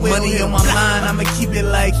money on my mind, I'ma keep it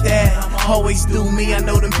like that. Always do me, I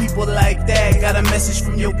know them people like that. Got a message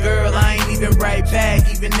from your girl, I ain't even right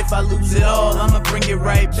back. Even if I lose it all, I'ma bring it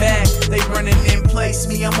right back. They running in place,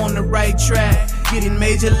 me, I'm on the right track. Getting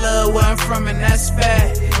major love where I'm from, and that's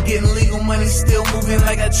fact. Getting legal money, still moving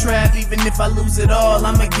like a trap. Even if I lose it all,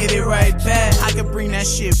 I'ma get it right back. I can bring that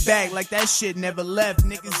shit back like that shit never left.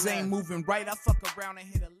 Niggas ain't moving right, I fuck around and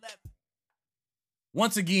hit a left.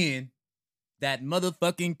 Once again, that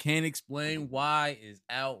motherfucking Can't Explain Why is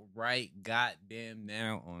out right goddamn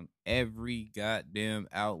now on every goddamn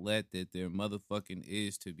outlet that there motherfucking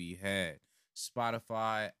is to be had.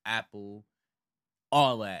 Spotify, Apple,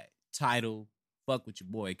 all that. Tidal. Fuck with your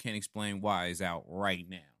boy. Can't Explain Why is out right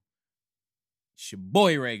now. It's your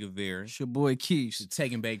boy Ray Guevara. It's your boy Keith. It's the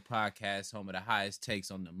Take and Bake podcast, home of the highest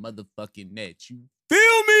takes on the motherfucking net. You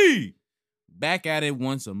feel me? Back at it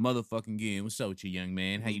once a motherfucking again. What's up with you, young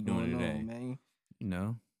man? How you doing today? Man? You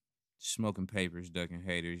know, smoking papers, ducking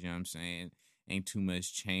haters, you know what I'm saying? Ain't too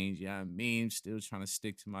much change, you know what I mean? Still trying to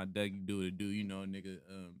stick to my Dougie do it do, you know, nigga,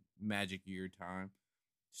 magic year time.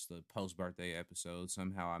 Just a post-birthday episode.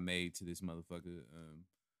 Somehow I made to this motherfucker.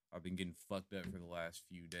 I've been getting fucked up for the last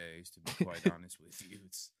few days, to be quite honest with you.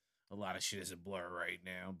 It's a lot of shit is a blur right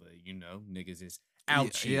now, but you know, niggas is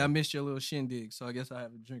out here. Yeah, I missed your little shindig, so I guess I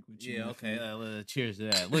have a drink with you. Yeah, okay. Cheers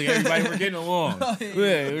to that. Look, everybody, we're getting along.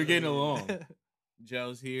 We're getting along.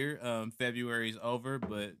 Joe's here. February's over,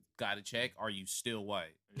 but gotta check. Are you still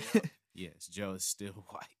white? Yeah. Yes, Joe is still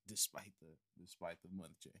white despite the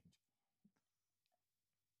month change.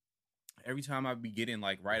 Every time I be getting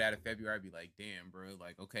like right out of February, I'd be like, damn, bro,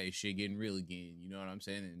 like, okay, shit getting real again. You know what I'm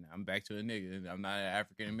saying? And I'm back to a nigga. And I'm not an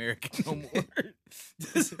African American no more.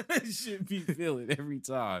 This shit be feeling every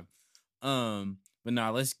time. But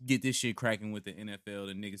nah, let's get this shit cracking with the NFL,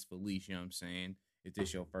 the niggas police, you know what I'm saying? If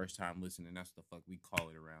this your first time listening, that's what the fuck we call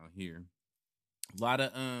it around here. A lot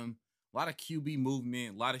of QB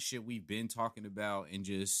movement, a lot of shit we've been talking about and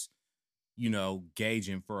just, you know,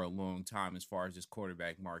 gauging for a long time as far as this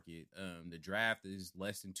quarterback market. The draft is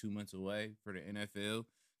less than 2 months away for the NFL.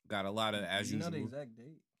 Got a lot of, as usual. You know the exact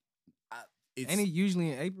date? Ain't it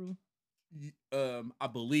usually in April? I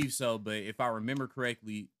believe so, but if I remember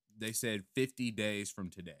correctly, they said 50 days from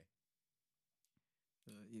today.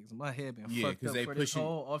 Yeah, cause my head been fucked up for this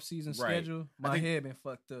whole off-season schedule. My head been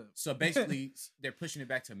fucked up. So basically, they're pushing it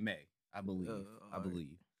back to May, I believe.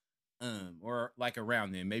 Or like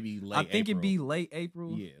around then, maybe late April. I think it'd be late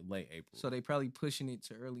April. Yeah, late April. So they probably pushing it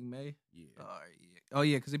to early May. Yeah. All right, yeah. Oh,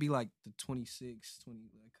 yeah, because it'd be like the 26th, like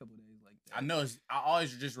a couple days like that. I know. I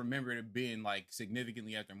always just remember it being like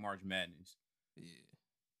significantly after March Madness. Yeah.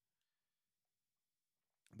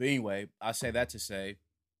 But anyway, I say that to say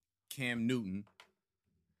Cam Newton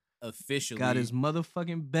officially got his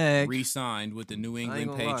motherfucking bag. Re-signed with the New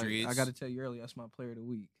England Patriots. I got to tell you earlier, that's my player of the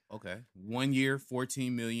week. Okay. 1 year,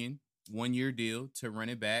 $14 million, 1 year deal to run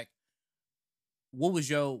it back. What was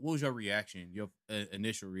your reaction? Your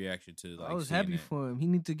initial reaction to like? I was happy for him. He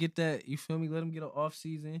need to get that. You feel me? Let him get an off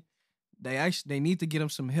season. They need to get him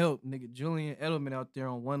some help, nigga. Julian Edelman out there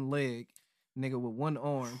on one leg, nigga with one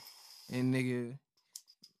arm, and nigga.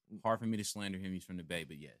 Hard for me to slander him. He's from the Bay,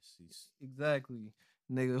 but yes, he's exactly,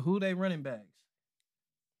 nigga. Who they running backs?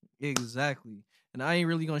 Exactly. And I ain't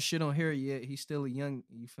really gonna shit on Harry yet. He's still a young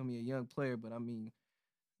player. But I mean,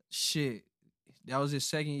 shit. That was his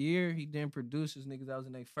second year. He didn't produce his niggas. That was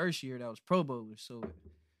in their first year. That was Pro Bowlers. So,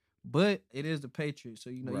 but it is the Patriots. So,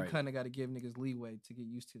 you know, you kind of got to give niggas leeway to get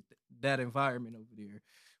used to that environment over there.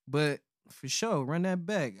 But for sure, run that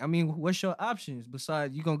back. I mean, what's your options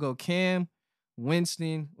besides you gonna go Cam,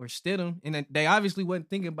 Winston, or Stidham? And they obviously wasn't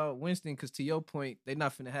thinking about Winston because, to your point, they're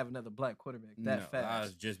not finna have another black quarterback that fast. I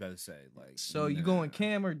was just about to say, like. So you going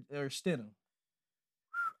Cam or Stidham?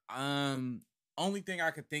 Only thing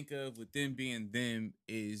I could think of with them being them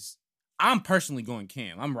is I'm personally going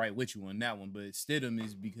Cam. I'm right with you on that one, but Stidham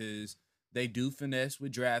is because they do finesse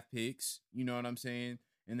with draft picks. You know what I'm saying?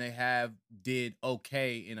 And they did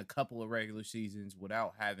okay in a couple of regular seasons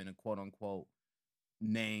without having a quote unquote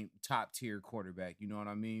name top tier quarterback. You know what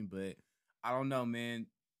I mean? But I don't know, man.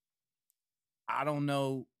 I don't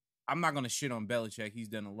know. I'm not going to shit on Belichick. He's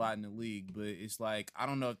done a lot in the league, but it's like, I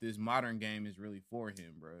don't know if this modern game is really for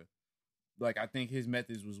him, bro. Like, I think his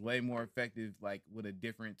methods was way more effective, like, with a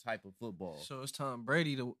different type of football. So it's Tom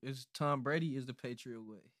Brady is the Patriot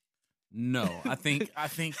way. No, I think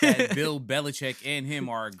that Bill Belichick and him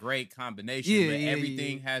are a great combination, but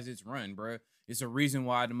everything has its run, bro. It's a reason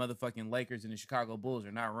why the motherfucking Lakers and the Chicago Bulls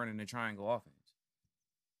are not running the triangle offense.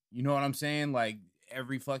 You know what I'm saying? Like,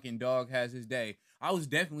 every fucking dog has his day. I was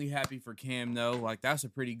definitely happy for Cam, though. Like, that's a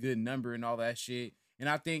pretty good number and all that shit. And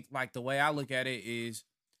I think like the way I look at it is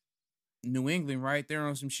New England, right? They're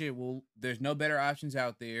on some shit. Well, there's no better options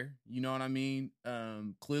out there. You know what I mean?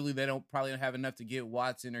 Clearly they probably don't have enough to get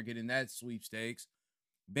Watson or get in that sweepstakes.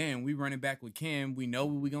 Bam, we running back with Cam. We know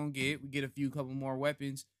what we gonna get. We get a couple more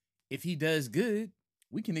weapons. If he does good,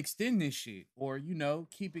 we can extend this shit or,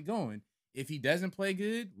 keep it going. If he doesn't play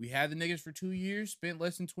good, we have the niggas for 2 years, spent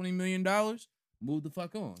less than $20 million, move the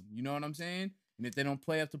fuck on. You know what I'm saying? And if they don't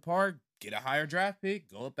play up to par, get a higher draft pick,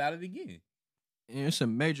 go up at it again. And it's a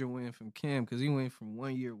major win from Cam because he went from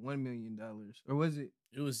 1 year, $1 million. Or was it?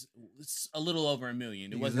 It's a little over $1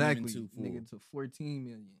 million. It exactly. wasn't even too full. Nigga to $14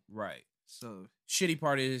 million. Right. So shitty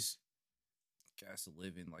part is guys to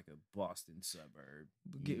live in like a Boston suburb.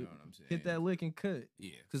 You know what I'm saying? Hit that lick and cut.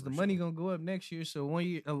 Yeah. Because the money gonna go up next year. So 1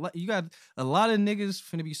 year, you got a lot of niggas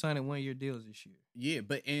finna be signing 1 year deals this year. Yeah,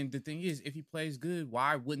 and the thing is, if he plays good,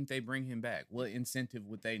 why wouldn't they bring him back? What incentive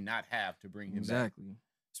would they not have to bring him back? Exactly.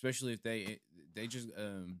 Especially if they just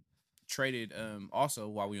traded. Also,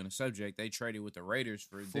 while we on the subject, they traded with the Raiders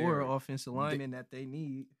for their offensive linemen that they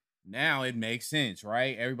need. Now it makes sense,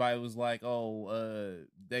 right? Everybody was like, "Oh,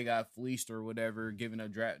 they got fleeced or whatever, giving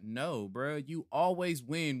up draft." No, bro, you always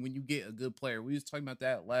win when you get a good player. We was talking about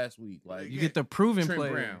that last week. Like you get the proven Trent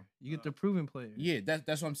player. Brown. You get the proven player. Yeah,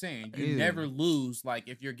 that's what I'm saying. You never lose. Like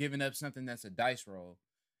if you're giving up something that's a dice roll,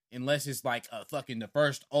 unless it's like a fucking the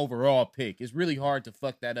first overall pick. It's really hard to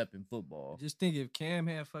fuck that up in football. Just think if Cam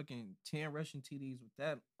had fucking 10 rushing TDs with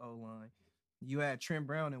that O-line, you add Trent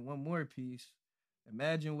Brown and one more piece.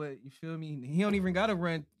 Imagine what, you feel me? He don't even got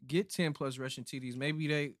to get 10 plus rushing TDs.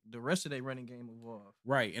 Maybe the rest of their running game evolve.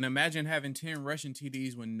 Right. And imagine having 10 rushing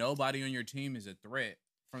TDs when nobody on your team is a threat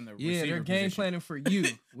from the receiver they're game position. planning for you.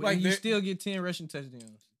 Like you still get 10 rushing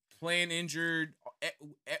touchdowns. Playing injured,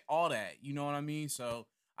 all that. You know what I mean? So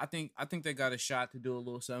I think they got a shot to do a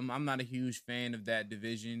little something. I'm not a huge fan of that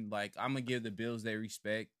division. Like, I'm going to give the Bills their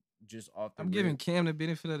respect just off the I'm giving Cam the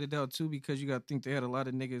benefit of the doubt, too, because you got to think they had a lot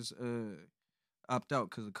of niggas opt out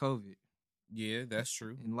because of COVID. Yeah, that's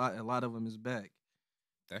true. And a lot of them is back.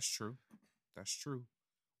 That's true.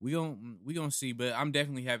 We gonna see, but I'm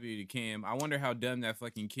definitely happy to Cam. I wonder how dumb that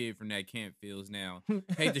fucking kid from that camp feels now.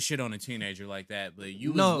 Hate to shit on a teenager like that, but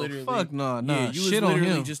you was literally you was shit literally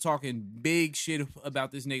on him. just talking big shit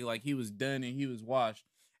about this nigga like he was done and he was washed.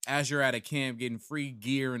 As you're at a camp getting free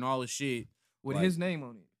gear and all the shit with his name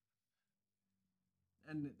on it.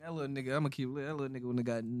 And that little nigga, I'm gonna keep that little nigga wouldn't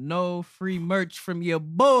have got no free merch from your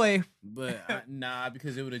boy. But nah,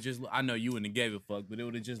 because it would have just. I know you wouldn't have gave a fuck, but it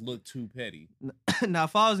would have just looked too petty. Now,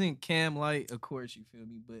 if I was in Cam Light, of course, you feel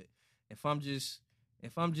me. But if I'm just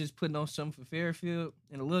putting on something for Fairfield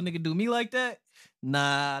and a little nigga do me like that,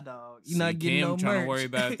 nah, dog, you not getting Cam no merch. Trying to worry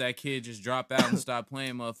about if that kid just drop out and stop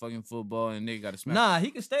playing motherfucking football and nigga got to smack. Nah,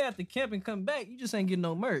 he can stay at the camp and come back. You just ain't getting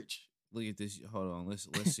no merch. Look at this. Hold on. Let's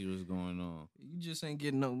see what's going on. You just ain't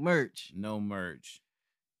getting no merch. No merch.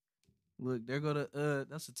 Look, there go the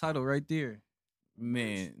that's the title right there.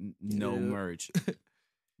 Man, no merch.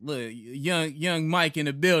 Look, young Mike in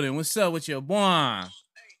the building. What's up with your boy? Hey,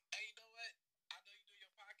 you know what? I know you do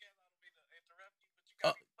your podcast. I don't mean to interrupt you, but you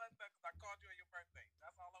got me fucked up because I called you on your birthday.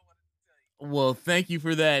 That's all I wanted to tell you. Well, thank you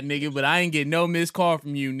for that, nigga. But I ain't get no missed call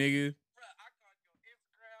from you, nigga. Bro, I called you on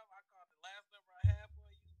Instagram. I called the last number I had for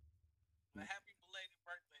you. A happy belated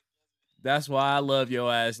birthday. That's why I love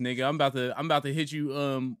your ass, nigga. I'm about to hit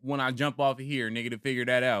you when I jump off of here, nigga, to figure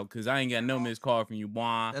that out, cause I ain't got no missed call from you,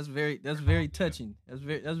 boy. That's very touching. That's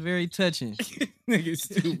very touching. Nigga,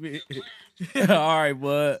 stupid. All right,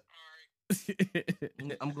 bud.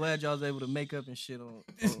 I'm glad y'all was able to make up and shit on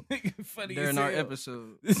nigga funny during as our hell.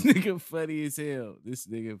 episode. This nigga funny as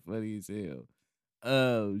hell.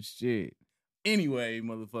 Oh shit. Anyway,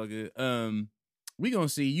 motherfucker. We gonna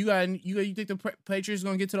see. You think the Patriots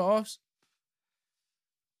gonna get to the offs?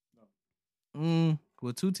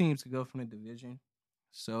 Well, 2 teams to go from the division,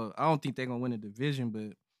 so I don't think they're gonna win the division,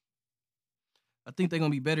 but I think they're gonna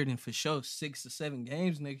be better than for sure 6 to 7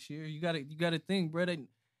 games next year. You gotta think, bro.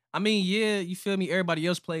 I mean, yeah, you feel me? Everybody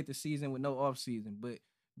else played the season with no off season, but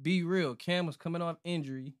be real. Cam was coming off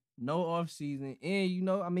injury, no off season, and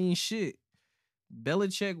I mean, shit.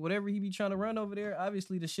 Belichick, whatever he be trying to run over there,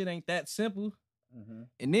 obviously the shit ain't that simple. Mm-hmm.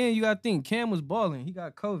 And then you gotta think Cam was balling. He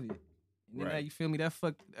got COVID. And then Right. now you feel me? That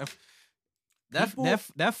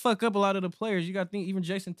fuck up a lot of the players. You gotta think even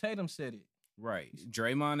Jason Tatum said it. Right.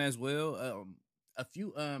 Draymond as well. A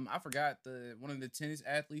few I forgot one of the tennis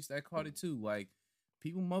athletes that caught it too. Like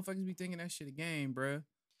people motherfuckers be thinking that shit a game, bruh.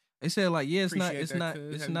 They said like, yeah, it's Appreciate that, not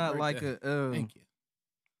cuz. it's Happy not birthday. like a Thank you.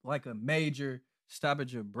 like a major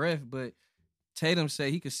stoppage of breath, but Tatum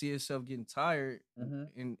said he could see himself getting tired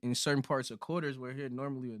in certain parts of quarters where he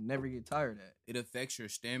normally would never get tired at. It affects your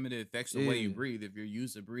stamina. It affects the way you Yeah. breathe. If you're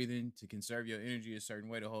used to breathing to conserve your energy a certain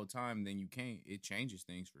way the whole time, then you can't. It changes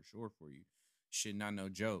things for sure for you. Shit, not no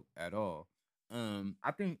joke at all.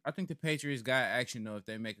 I think the Patriots got action though if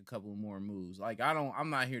they make a couple more moves. Like I'm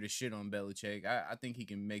not here to shit on Belichick. I think he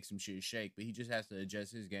can make some shit shake, but he just has to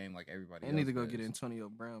adjust his game like everybody They else. need to go does. get Antonio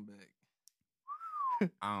Brown back.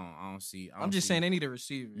 I don't see. I'm just saying they need a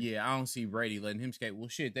receiver. Yeah, I don't see Brady letting him skate. Well,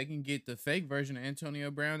 shit, they can get the fake version of Antonio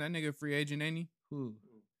Brown. That nigga free agent, ain't he? Who?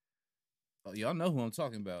 Oh, y'all know who I'm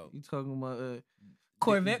talking about. You talking about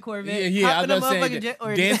Corvette? Yeah. I Hop in was the about to motherfucking say jet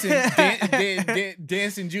or-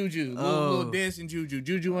 dancing Juju, little dancing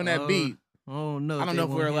Juju on that beat. Oh no! I don't know if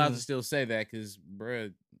we're allowed to still say that because,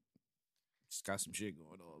 bruh, just got some shit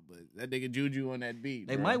going on. But that nigga Juju on that beat,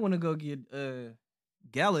 They bruh. might want to go get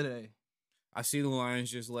Galladay. I see the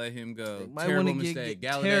Lions just let him go. They might Terrible want to mistake.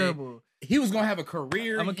 get Galladay, terrible. he was gonna have a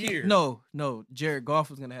career I'm year. No, Jared Goff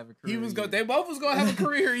was gonna have a career. He was year. They both was gonna have a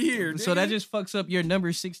career year. So that nigga. just fucks up your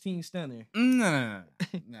number 16 stunner. No,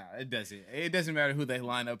 it doesn't. It doesn't matter who they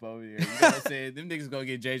line up over there. You know what I'm saying? Them niggas gonna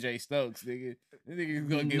get JJ Stokes, nigga. Them niggas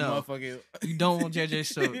gonna get No. motherfucking. You don't want JJ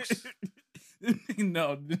Stokes.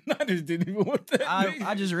 No, the Niners didn't even want that.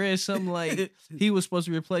 I just read something like he was supposed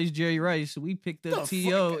to replace Jerry Rice. So we picked up The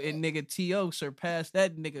T.O. fuck? and nigga T.O. surpassed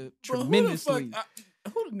that nigga Bro, tremendously.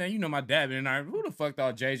 Now you know my dad and I. Who the fuck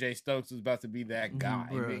thought JJ Stokes was about to be that guy,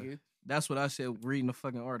 Bruh. nigga? That's what I said reading the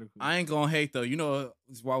fucking article. I ain't gonna hate though. You know,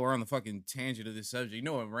 while we're on the fucking tangent of this subject, you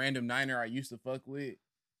know a random Niner I used to fuck with,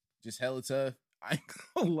 just hella tough. I ain't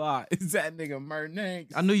gonna lie, it's that nigga Merton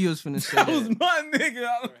Hanks. I knew you was finna say That that. was my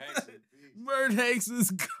nigga. Merton Hanks is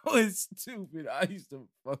going stupid. I used to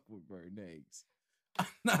fuck with Merton Hanks. I'm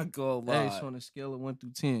not gonna lie. Hey, so on a scale of 1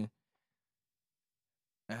 through 10,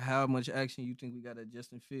 how much action you think we got at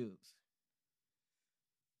Justin Fields?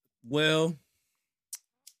 Well,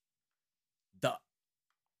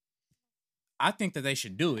 I think that they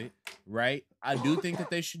should do it, right? I do think that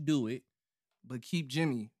they should do it. But keep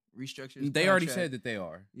Jimmy. Restructure his They already contract. said that they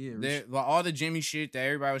are. Yeah, Well, all the Jimmy shit that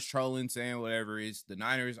everybody was trolling, saying whatever is the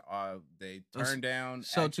Niners are. They turned down.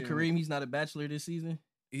 So action. to Kareem, he's not a bachelor this season?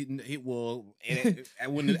 He will.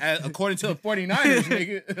 According to the 49ers,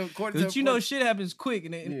 nigga. According But to you know shit happens quick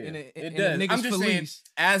in it the does. niggas I'm just saying, police.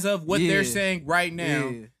 as of what they're Yeah. saying right now,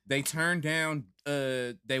 Yeah. they turned down.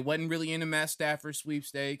 They wasn't really into Matt Stafford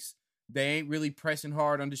sweepstakes. They ain't really pressing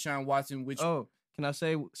hard on Deshaun Watson, which Oh, can I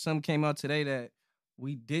say some came out today that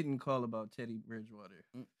we didn't call about Teddy Bridgewater?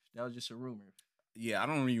 That was just a rumor. yeah, I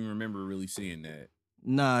don't even remember really seeing that.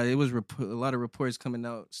 Nah, it was a lot of reports coming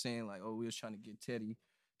out saying like, oh, we was trying to get Teddy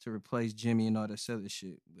to replace Jimmy and all that other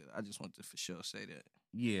shit. But I just wanted to for sure say that.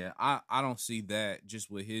 Yeah, I don't see that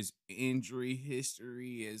just with his injury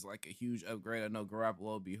history as like a huge upgrade. I know Garoppolo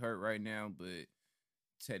will be hurt right now, but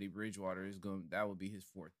Teddy Bridgewater that would be his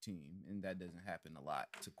fourth team, and that doesn't happen a lot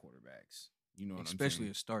to quarterbacks. You know what Especially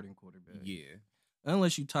I'm a starting quarterback. saying? Yeah.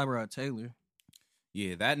 Unless you Tyrod Taylor.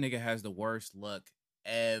 Yeah, that nigga has the worst luck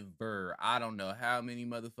ever. I don't know how many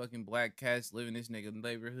motherfucking black cats live in this nigga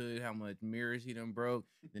neighborhood, how much mirrors he done broke.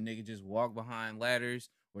 The nigga just walk behind ladders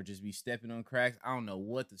or just be stepping on cracks. I don't know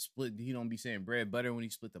what the split. He don't be saying bread butter when he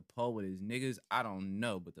split the pole with his niggas. I don't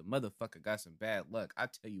know, but the motherfucker got some bad luck. I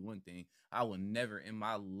tell you one thing, I will never in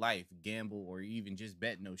my life gamble or even just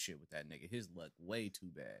bet no shit with that nigga. His luck way too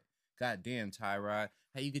bad. Goddamn, Tyrod.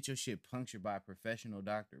 How you get your shit punctured by a professional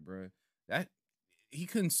doctor, bro? That he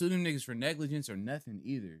couldn't sue them niggas for negligence or nothing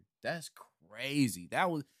either. That's crazy.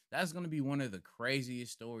 That's gonna be one of the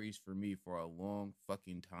craziest stories for me for a long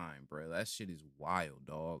fucking time, bro. That shit is wild,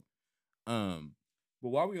 dog. But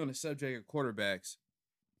while we on the subject of quarterbacks,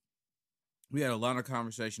 we had a lot of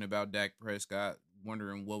conversation about Dak Prescott,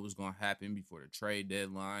 wondering what was gonna happen before the trade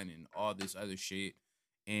deadline and all this other shit.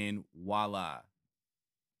 And voila,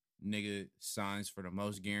 nigga signs for the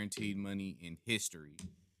most guaranteed money in history.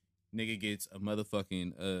 Nigga gets a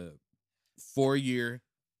motherfucking 4-year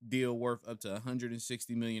deal worth up to $160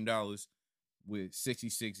 million with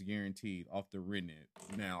 66 guaranteed off the rennet.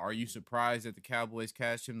 Now, are you surprised that the Cowboys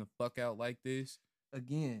cashed him the fuck out like this?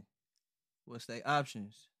 Again, what's their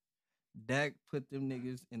options? Dak put them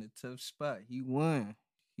niggas in a tough spot. He won.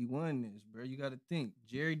 He won this, bro. You got to think.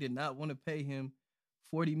 Jerry did not want to pay him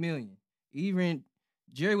 $40 million. Even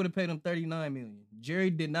Jerry would have paid him $39 million. Jerry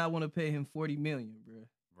did not want to pay him $40 million, bro.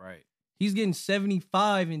 Right. He's getting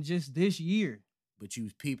 75 in just this year. But you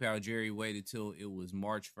peep how Jerry waited till it was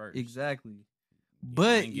March 1st. Exactly. Yeah, I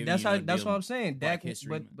But ain't giving that's you how. no That's deal what I'm saying. Black Dak, History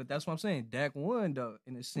Month. but that's what I'm saying. Dak won though,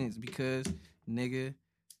 in a sense, because nigga,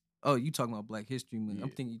 Oh, you talking about Black History Month? I'm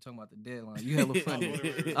Yeah. thinking you talking about the deadline. You hella funny.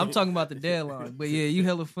 Yeah. I'm talking about the deadline, but yeah, you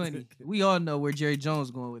hella funny. We all know where Jerry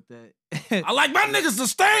Jones going with that. I like my niggas to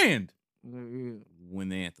stand Yeah. when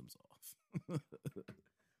the anthem's off.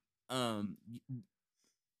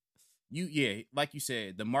 Like you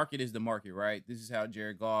said, the market is the market, right? This is how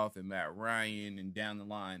Jared Goff and Matt Ryan and down the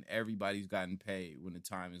line, everybody's gotten paid when the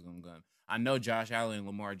time is gonna come. I know Josh Allen and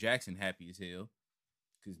Lamar Jackson happy as hell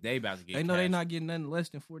because they about to get. They know they cashed. not getting nothing less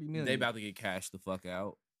than $40 million. They about to get cashed the fuck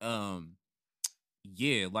out.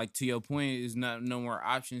 Yeah, like to your point, is not no more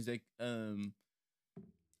options. They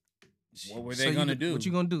what were they gonna do? What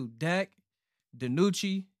you gonna do? Dak,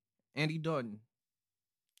 Danucci, Andy Dalton.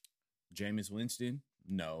 Jameis Winston?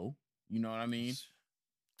 No. You know what I mean?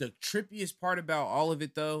 The trippiest part about all of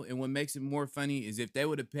it, though, and what makes it more funny is if they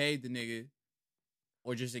would have paid the nigga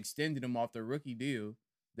or just extended him off the rookie deal,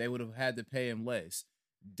 they would have had to pay him less.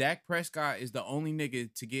 Dak Prescott is the only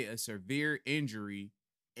nigga to get a severe injury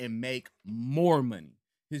and make more money.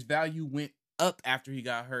 His value went up after he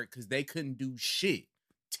got hurt because they couldn't do shit.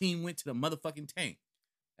 Team went to the motherfucking tank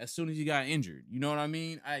as soon as he got injured. You know what I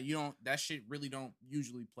mean? That shit really don't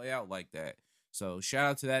usually play out like that. So shout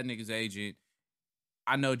out to that nigga's agent.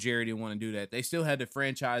 I know Jerry didn't want to do that. They still had to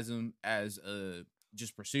franchise him as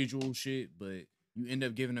just procedural shit, but you end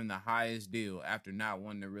up giving him the highest deal after not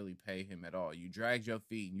wanting to really pay him at all. You dragged your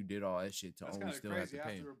feet and you did all that shit to That's only still have to pay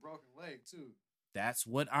after him. a broken leg too. That's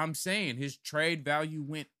what I'm saying. His trade value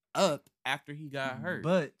went up after he got hurt.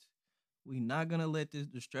 But we not gonna let this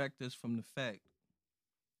distract us from the fact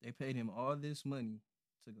they paid him all this money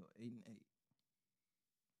to go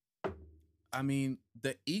 8-8. I mean,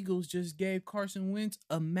 the Eagles just gave Carson Wentz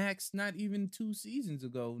a max not even 2 seasons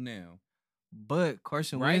ago now. But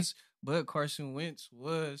Carson Right? Wentz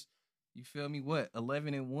was, you feel me, what,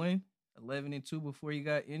 11-1, 11-2 before he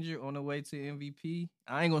got injured on the way to MVP.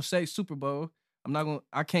 I ain't gonna say Super Bowl.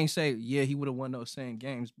 I can't say, yeah, he would have won those same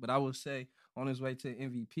games, but I will say on his way to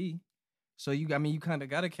MVP. So you kind of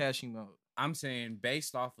got to cash him out. I'm saying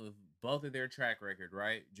based off of both of their track record,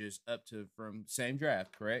 right? Just up to from same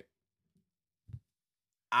draft, correct?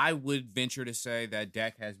 I would venture to say that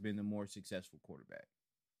Dak has been the more successful quarterback.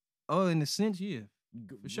 Oh, in a sense, yeah,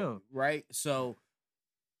 for sure. Right? So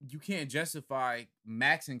you can't justify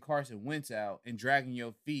maxing Carson Wentz out and dragging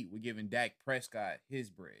your feet with giving Dak Prescott his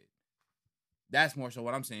bread. That's more so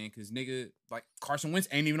what I'm saying, because nigga, like Carson Wentz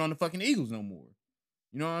ain't even on the fucking Eagles no more.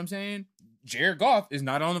 You know what I'm saying? Jared Goff is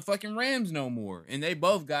not on the fucking Rams no more. And they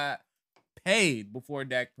both got paid before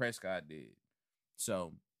Dak Prescott did.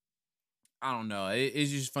 So, I don't know.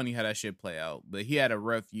 It's just funny how that shit play out. But he had a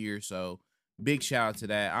rough year, so big shout out to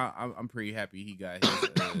that. I'm pretty happy he got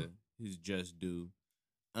his just due.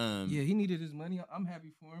 Yeah, he needed his money. I'm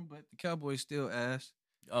happy for him, but the Cowboys still ass.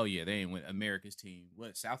 Oh, yeah, they ain't with America's team.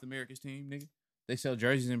 What, South America's team, nigga? They sell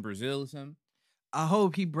jerseys in Brazil or something? I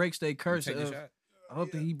hope he breaks their curse Take a of. shot. I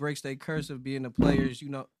hope that he breaks their curse of being the players. You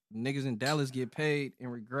know, niggas in Dallas get paid and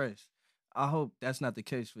regress. I hope that's not the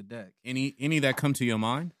case for Dak. Any that come to your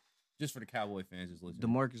mind? Just for the Cowboy fans just listening.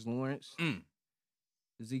 DeMarcus Lawrence,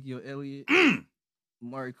 Ezekiel Elliott,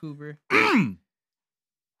 Amari Cooper, Whew.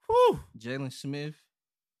 Jalen Smith.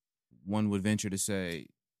 One would venture to say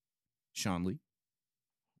Sean Lee.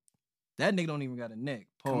 That nigga don't even got a neck.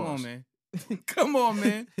 Pause. Come on, man. Come on,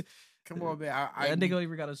 man. Come on, man. That nigga don't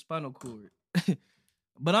even got a spinal cord.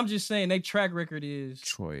 But I'm just saying, they track record is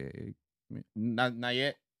Troy Aikman. Not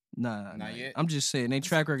yet. nah. Not yet? I'm just saying, they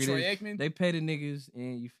track record Troy is Aikman? they pay the niggas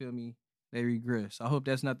and you feel me, they regress. I hope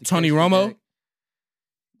that's not the Tony case for Romo? Dak.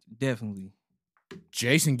 Definitely.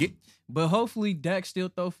 Jason get. But hopefully Dak still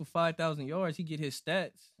throw for 5,000 yards. He get his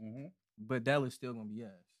stats. Mm-hmm. But Dallas still gonna be ass.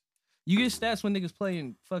 You get stats when niggas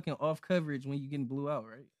playing fucking off coverage when you getting blew out,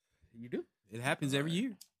 right? You do. It happens every year.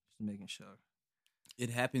 Just making sure. It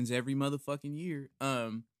happens every motherfucking year.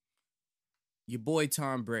 Your boy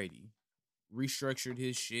Tom Brady restructured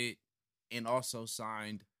his shit and also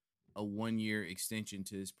signed a 1-year extension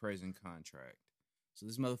to his present contract. So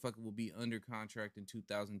this motherfucker will be under contract in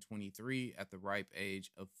 2023 at the ripe age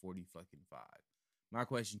of 40 fucking 5. My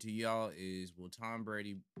question to y'all is, will Tom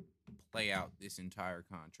Brady play out this entire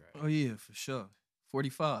contract? Oh yeah, for sure.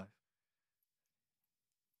 45.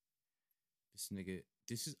 This nigga,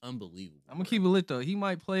 this is unbelievable. I'm gonna keep it lit though. He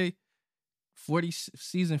might play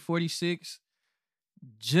season 46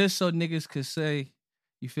 just so niggas could say,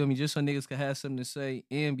 You feel me? Just so niggas could have something to say.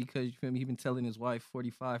 And because, you feel me, he been telling his wife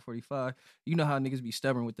 45. You know how niggas be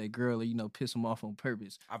stubborn with their girl or, you know, piss them off on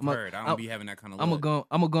purpose. I've heard. I don't be having that kind of I'm luck.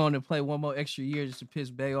 gonna go on and play one more extra year just to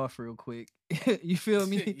piss Bay off real quick. You feel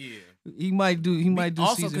me? Yeah. He might do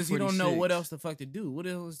Also, because he don't know what else the fuck to do. What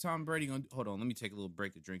else is Tom Brady gonna do? Hold on, let me take a little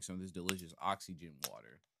break to drink some of this delicious oxygen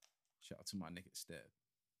water. Shout out to my nigga Steph.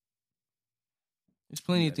 There's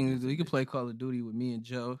plenty of things to do. He can play Call of Duty with me and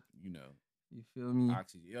Joe. You know. You feel me?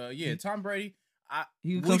 Oxygen. Yeah, Tom Brady.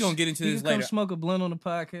 We're gonna get into this later. Come smoke a blunt on the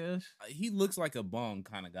podcast. He looks like a bong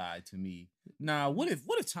kind of guy to me. Nah, what if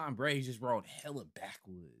Tom Brady just rode hella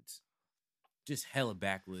backwoods? Just hella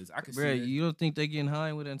backwoods. I could see that. You don't think they getting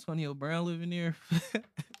high with Antonio Brown living there?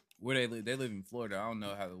 Where they live? They live in Florida. I don't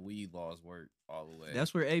know how the weed laws work all the way.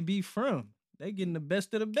 That's where AB from. They getting the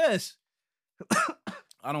best of the best.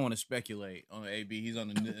 I don't want to speculate on AB. He's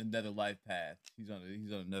on another life path. He's on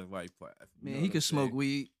another life path. Man, he could smoke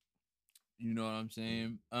weed. You know what I'm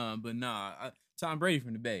saying? But nah, Tom Brady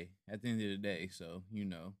from the Bay at the end of the day. So, you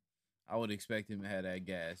know, I would expect him to have that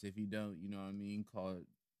gas. If he don't, you know what I mean? Call it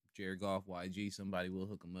Jared Goff YG. Somebody will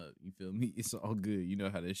hook him up. You feel me? It's all good. You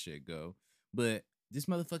know how this shit go. But this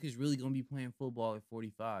motherfucker is really gonna be playing football at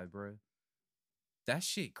 45, bro. That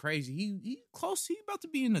shit crazy. He close. He about to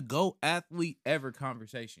be in the GOAT athlete ever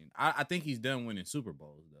conversation. I think he's done winning Super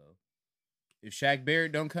Bowls though. If Shaq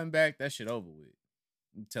Barrett don't come back, that shit over with.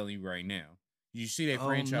 I'm telling you right now. You see that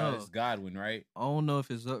franchise Godwin, right? I don't know if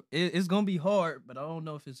it's up. It's gonna be hard, but I don't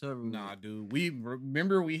know if it's over. Nah, dude. We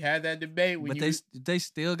remember we had that debate. But they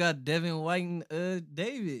still got Devin White and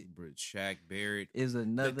David. But Shaq Barrett is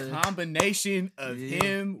another the combination of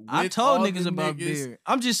him. With I told niggas about Barrett.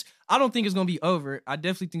 I don't think it's gonna be over. I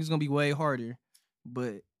definitely think it's gonna be way harder.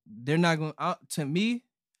 But they're not gonna. To me,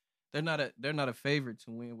 they're not a favorite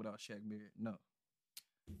to win without Shaq Barrett. No.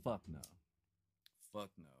 Fuck no.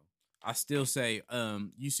 I still say,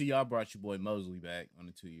 you see, y'all brought your boy Mosley back on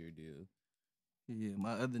a 2-year deal. Yeah,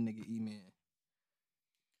 my other nigga E-Man.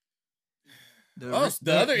 The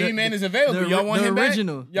other E-Man is available. Y'all want him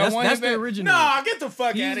original. back? Y'all want that's him back? The original. Nah, get the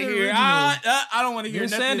fuck out of here. I don't want to hear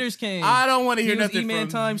nothing. Sanders came. I don't want to hear nothing E-Man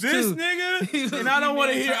from times this two. nigga. And I don't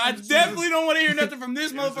want to hear. I definitely don't want to hear nothing from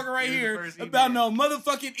this motherfucker right here about no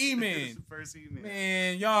motherfucking E-Man. First E-Man.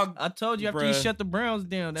 Man, y'all. I told you after you shut the Browns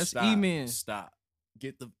down. That's E-Man. Stop.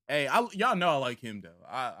 Y'all know I like him though.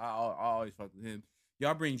 I always fuck with him.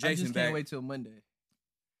 Y'all bring Jason back. I just can't wait till Monday.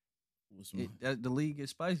 The league is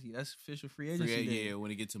spicy. That's official free agency. Yeah, when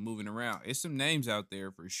it gets to moving around, it's some names out there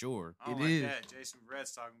for sure. I don't like that. Jason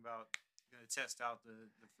Verrett's talking about gonna test out the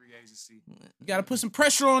free agency. You gotta put some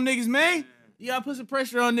pressure on niggas, man. You gotta put some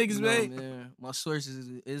pressure on niggas, man. My sources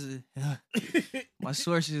my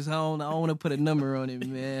sources. I don't want to put a number on it,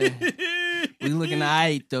 man. We looking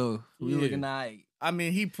alright though. We looking alright. I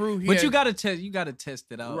mean, he proved. You gotta test. You gotta test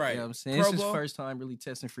it out. Right. You know what I'm saying? It's his first time really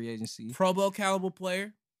testing free agency. Pro Bowl caliber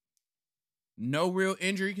player. No real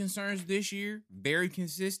injury concerns this year. Very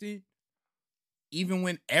consistent. Even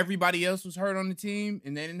when everybody else was hurt on the team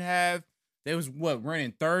and they didn't have. They was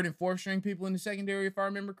running 3rd and 4th string people in the secondary, if I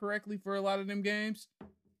remember correctly, for a lot of them games.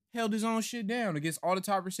 Held his own shit down against all the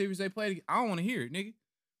top receivers they played. I don't want to hear it, nigga.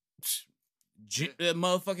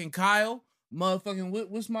 Motherfucking Kyle. Motherfucking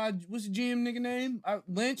what's the GM nigga name?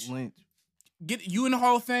 Lynch. Get you in the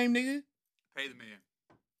Hall of Fame, nigga. Pay the man.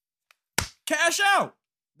 Cash out.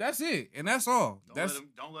 That's it, and that's all.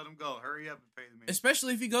 Don't let him go. Hurry up and pay the man.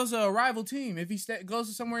 Especially if he goes to a rival team. If he goes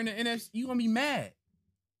to somewhere in the NFC, you gonna be mad.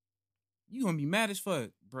 You gonna be mad as fuck,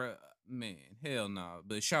 bruh. Man, hell no. Nah.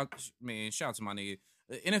 But shout to my nigga.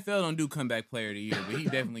 The NFL don't do comeback player of the year, but he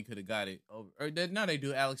definitely could have got it over. Now they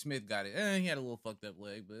do. Alex Smith got it. He had a little fucked up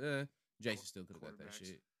leg, but Jason still could have got that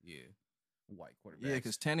shit. Yeah, white quarterback. Yeah,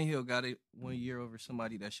 because Tannehill got it 1 year over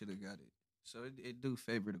somebody that should have got it. So it do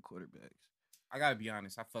favor the quarterbacks. I gotta be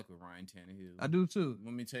honest. I fuck with Ryan Tannehill. I do too.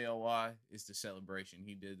 Let me tell you why. It's the celebration.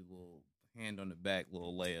 He did the little hand on the back,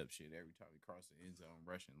 little layup shit every time he crossed the end zone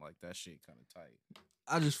rushing. Like that shit kind of tight.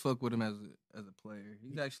 I just fuck with him as a player.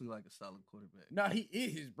 He's actually like a solid quarterback. No, he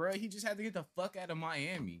is, bro. He just had to get the fuck out of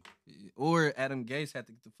Miami. Or Adam Gase had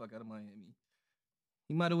to get the fuck out of Miami.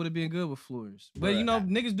 He might have would have been good with Flores. But, you know,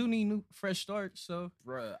 niggas do need new, fresh starts, so.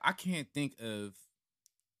 Bruh, I can't think of,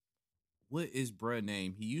 what is bruh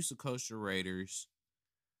name? He used to coach the Raiders.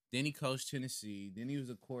 Then he coached Tennessee. Then he was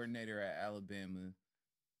a coordinator at Alabama.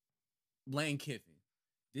 Lane Kiffin.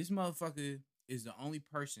 This motherfucker is the only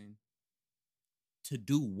person to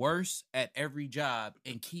do worse at every job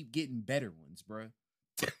and keep getting better ones, bruh.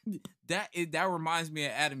 That reminds me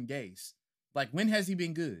of Adam Gase. Like, when has he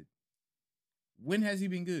been good? When has he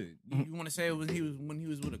been good? You want to say it was when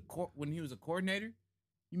he was a coordinator?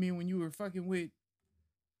 You mean when you were fucking with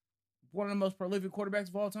one of the most prolific quarterbacks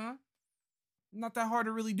of all time? Not that hard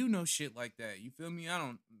to really do no shit like that. You feel me? I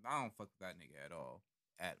don't fuck with that nigga at all.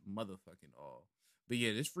 At motherfucking all. But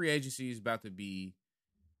yeah, this free agency is about to be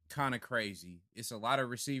kind of crazy. It's a lot of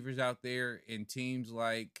receivers out there and teams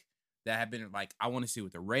like that have been like, I want to see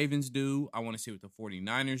what the Ravens do. I want to see what the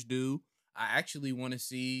 49ers do. I actually want to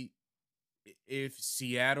see if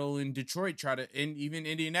Seattle and Detroit try to, and even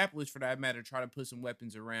Indianapolis for that matter, try to put some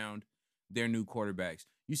weapons around their new quarterbacks.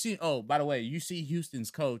 You see, oh, by the way, you see Houston's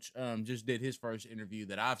coach just did his first interview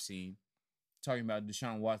that I've seen talking about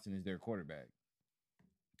Deshaun Watson as their quarterback.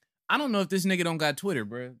 I don't know if this nigga don't got Twitter,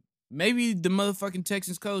 bro. Maybe the motherfucking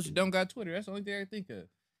Texans coach don't got Twitter. That's the only thing I can think of.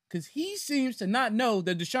 Because he seems to not know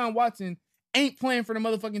that Deshaun Watson ain't playing for the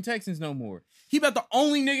motherfucking Texans no more. He about the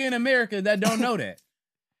only nigga in America that don't know that.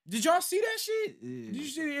 Did y'all see that shit? Yeah. Did you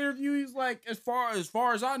see the interview? He's like, as far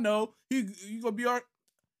as I know, he gonna be our.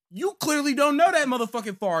 You clearly don't know that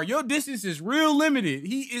motherfucking far. Your distance is real limited.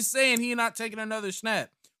 He is saying he not taking another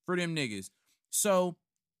snap for them niggas. So,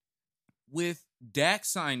 with Dak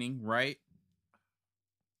signing, right?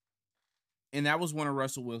 And that was one of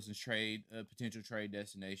Russell Wilson's potential trade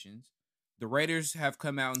destinations. The Raiders have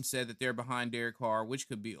come out and said that they're behind Derek Carr, which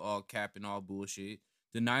could be all cap and all bullshit.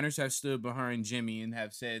 The Niners have stood behind Jimmy and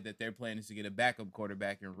have said that their plan is to get a backup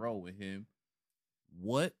quarterback and roll with him.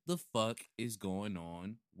 What the fuck is going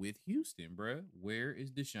on with Houston, bruh? Where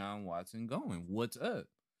is Deshaun Watson going? What's up?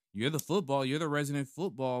 You're the resident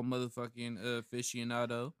football motherfucking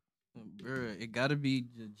aficionado. Bruh, it gotta be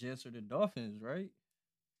the Jets or the Dolphins, right?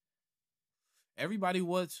 Everybody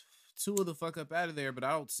wants Tua the fuck up out of there, but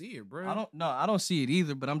I don't see it, bro. I don't see it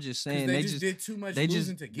either, but I'm just saying they just did too much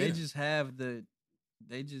losing to get him.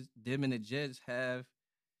 Them and the Jets have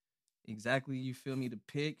exactly, you feel me, the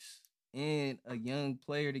picks and a young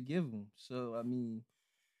player to give them. So, I mean,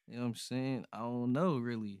 you know what I'm saying? I don't know,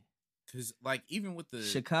 really. Because, like, even with the...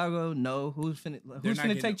 Chicago, no. Who's finna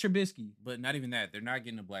take Trubisky? But not even that. They're not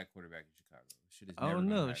getting a black quarterback in Chicago. Shit is I never don't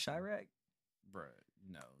know. gonna happen. Chirac?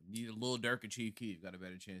 Bruh, no. Neither Lil Durk or Chief Keef got a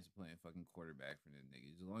better chance of playing fucking quarterback for them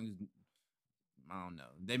niggas. As long as... I don't know.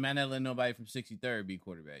 They might not let nobody from 63rd be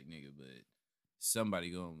quarterback, nigga, but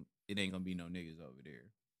somebody it ain't gonna be no niggas over there.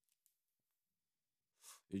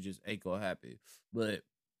 It just ain't gonna happen. But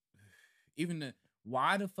even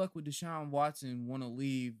why the fuck would Deshaun Watson want to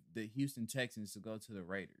leave the Houston Texans to go to the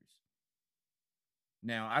Raiders?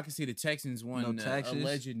 Now, I can see the Texans wanting an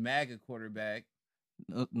alleged MAGA quarterback.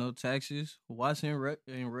 No taxes. Watson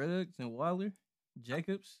and Ruggs and Waller,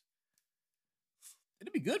 Jacobs.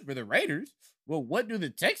 It'd be good for the Raiders. Well, what do the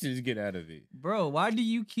Texans get out of it? Bro, why do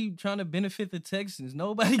you keep trying to benefit the Texans?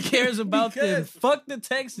 Nobody cares about them. Fuck the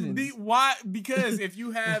Texans. Why? Because if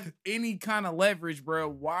you have any kind of leverage, bro,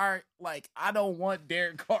 why? Like, I don't want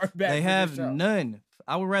Derek Carr back. They have none.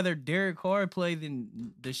 I would rather Derek Carr play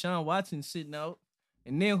than Deshaun Watson sitting out.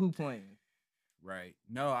 And then who playing? Right.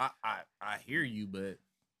 No, I hear you, but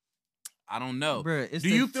I don't know. Bro, it's do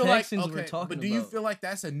the you feel Texans like, we're talking but do about. you feel like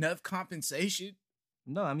that's enough compensation?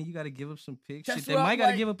 No, I mean, you got to give up some picks. That's They what might I'm got to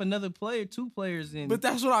like- give up another player, 2 players. In But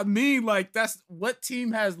that's what I mean. Like, that's what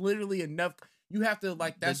team has literally enough. You have to,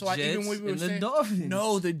 like, that's the why Jets even when we were and the saying, Dolphins.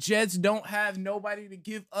 no, the Jets don't have nobody to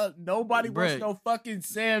give up. Nobody wants Bruh. no fucking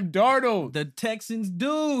Sam Darnold. The Texans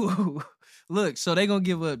do. Look, so they going to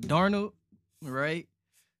give up Darnold, right?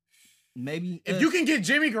 Maybe. If you can get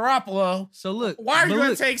Jimmy Garoppolo, So look. why are you but going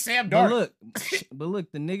look- to take Sam But Darnold?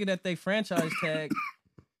 look, the nigga that they franchise tag,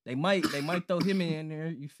 they might throw him in there.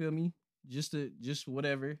 You feel me? Just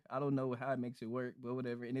whatever. I don't know how it makes it work, but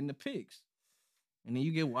whatever. And then the picks, and then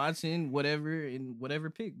you get Watson, whatever, and whatever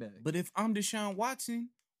pick back. But if I'm Deshaun Watson,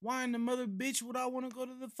 why in the mother bitch would I want to go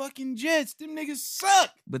to the fucking Jets? Them niggas suck.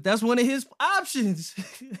 But that's one of his options.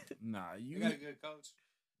 Nah, you You got a good coach.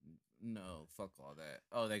 No, fuck all that.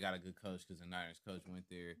 Oh, they got a good coach because the Niners coach went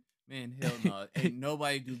there. Man, hell no. Ain't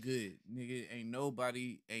nobody do good. Nigga, ain't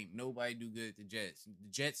nobody do good at the Jets. The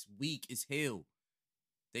Jets weak as hell.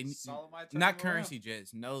 They Solid might turn not them around. currency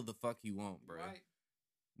Jets. No, the fuck you won't, bro. Right.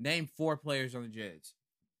 Name 4 players on the Jets.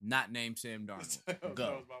 Not name Sam Darnold. That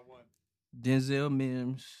Go. was my one. Denzel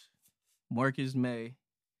Mims, Marcus May,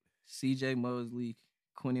 C.J. Mosley,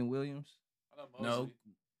 Quinnen Williams. I know No. Mosley.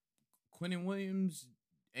 Quinnen Williams,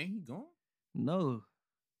 ain't he gone? No,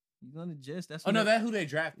 he's on the Jets. That's Oh, what no, they- that's who they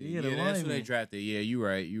drafted. Yeah, Yeah, the that's who they lineman. drafted. Yeah, you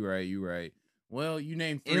right. Well, you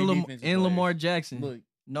named 3 and defensive players. Lamar Jackson. Look,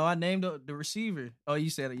 No, I named the receiver. Oh, you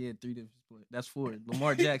said 3 different players. That's 4.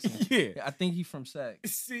 Lamar Jackson. yeah. I think he's from Sac.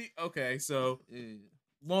 See, okay, so Yeah.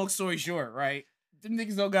 long story short, right? Them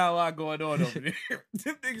niggas don't got a lot going on over there.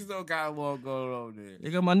 Them niggas don't got a lot going on over there.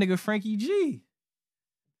 They got my nigga Frankie G.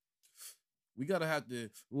 we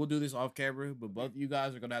we'll do this off camera, but both of you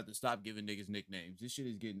guys are gonna have to stop giving niggas nicknames. This shit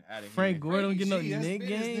is getting out of hand. Frank Gore don't get no G, that's been his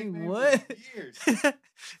nickname. nickname What? for years.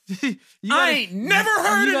 I ain't never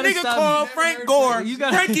heard you a gotta nigga stop- call Never Frank heard Gore Frank- you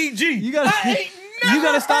gotta- Frankie G. you gotta- I ain't never you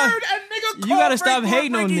gotta stop- heard a nigga call You gotta stop Frank Gore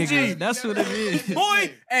hating on Frankie niggas. G. That's what it is.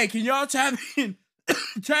 Boy, hey, can y'all tap in?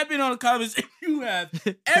 Tap in on the comments if you have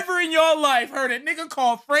ever in your life heard a nigga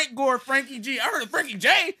call Frank Gore Frankie G. I heard of Frankie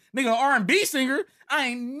J, nigga R&B singer. I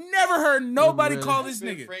ain't never heard nobody Bruh. call this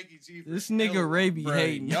Been nigga. Frankie G for This hella nigga long. Ray be Bruh,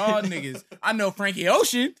 hating. y'all niggas. I know Frankie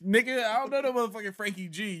Ocean, nigga. I don't know no motherfucking Frankie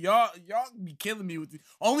G. Y'all be killing me with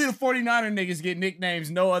only the 49er niggas get nicknames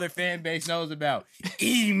no other fan base knows about.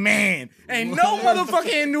 E-Man. Ain't no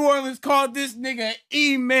motherfucker in New Orleans called this nigga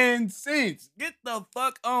E-Man since. Get the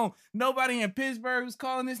fuck on. Nobody in Pittsburgh was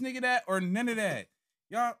calling this nigga that or none of that.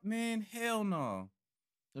 Y'all, man, hell no.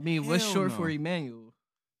 I mean, what's Hell short no. for Emmanuel?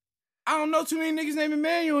 I don't know too many niggas named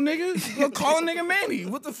Emmanuel, nigga. Go call a nigga Manny.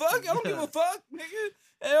 What the fuck? I don't give a fuck, nigga.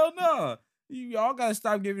 Hell no. Y'all gotta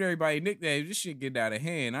stop giving everybody nicknames. This shit getting out of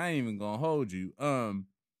hand. I ain't even gonna hold you.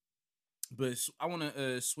 But I want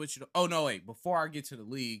to switch it. Oh no, wait. Before I get to the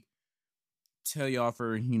league, tell y'all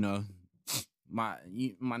for my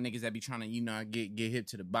niggas that be trying to get hip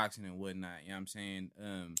to the boxing and whatnot. You know what I'm saying?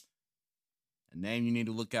 A name you need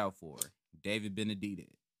to look out for: David Benavidez.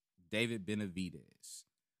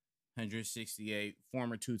 168,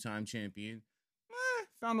 former 2-time champion.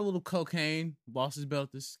 Found a little cocaine. Lost his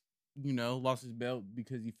belt because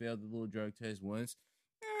he failed the little drug test once.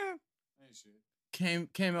 Ain't shit.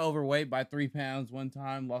 Came overweight by 3 pounds one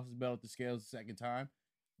time. Lost his belt at the scales the second time.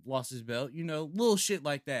 Lost his belt. Little shit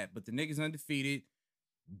like that. But the nigga's undefeated.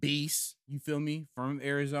 Beast, you feel me? From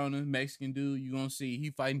Arizona, Mexican dude. You gonna see he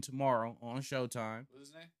fighting tomorrow on Showtime. What's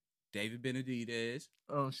his name? David Benavidez.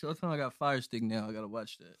 Oh, Showtime, I got Fire Stick now. I gotta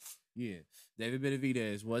watch that. Yeah, David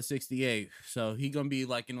Benavidez, 168. So he gonna be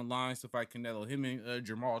like in the lines to fight Canelo. Him and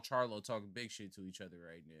Jamal Charlo talking big shit to each other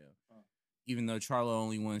right now. Even though Charlo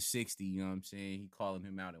only 160, you know what I'm saying? He calling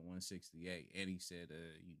him out at 168. And he said,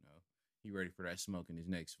 he ready for that smoke in his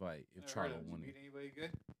next fight if Charlo won it. Beat anybody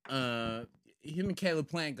good? Him and Caleb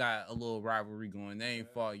Plant got a little rivalry going. They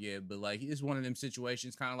ain't fought yet, but like it's one of them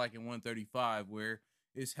situations kind of like in 135 where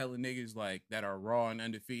it's hella niggas like that are raw and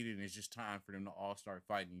undefeated, and it's just time for them to all start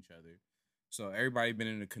fighting each other. So everybody been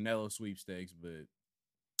in the Canelo sweepstakes, but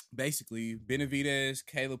basically Benavidez,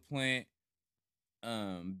 Caleb Plant,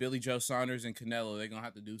 Billy Joe Saunders, and Canelo, they're gonna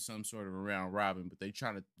have to do some sort of a round robin, but they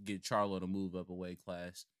trying to get Charlo to move up a weight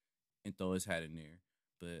class and throw his hat in there.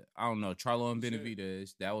 But I don't know, Charlo and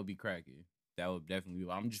Benavidez, that would be cracking. That would definitely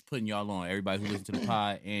be. I'm just putting y'all on. Everybody who listens to the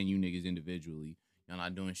pod and you niggas individually. Y'all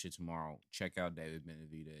not doing shit tomorrow. Check out David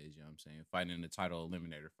Benavidez, you know what I'm saying? Fighting in the title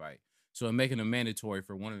eliminator fight. So I'm making it mandatory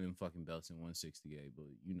for one of them fucking belts in 168, but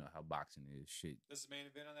you know how boxing is. Shit. This is the main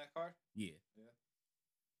event on that card? Yeah. Yeah.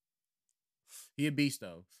 He a beast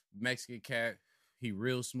though. Mexican cat. He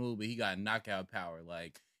real smooth, but he got knockout power.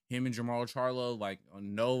 Like him and Jamal Charlo, like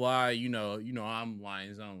no lie, you know I'm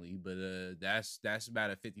Lions only, but that's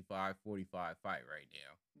about a 55-45 fight right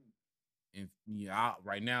now. And yeah,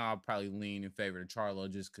 right now I'll probably lean in favor of Charlo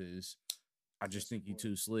just because I just think he's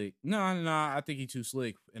too slick. No, I think he's too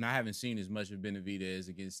slick, and I haven't seen as much of Benavidez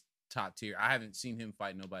against top tier. I haven't seen him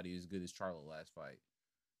fight nobody as good as Charlo last fight.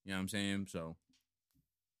 You know what I'm saying? So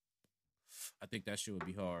I think that shit would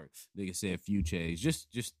be hard. Nigga said few chains, just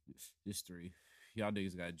 3. Y'all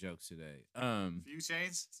niggas got jokes today. Few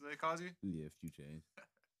chains? So they calls you? Yeah, few chains.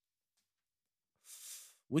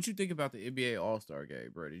 What you think about the NBA All-Star game,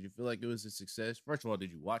 bro? Did you feel like it was a success? First of all,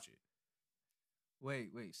 did you watch it? Wait,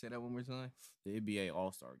 say that one more time. The NBA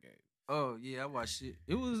All-Star game. Oh yeah, I watched it.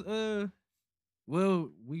 It was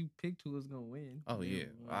well, we picked who was gonna win. Oh yeah.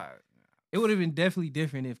 It would have been definitely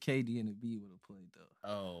different if KD and the B would have played though.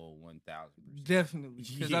 Oh, 1,000%. Definitely,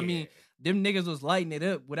 because I mean, them niggas was lighting it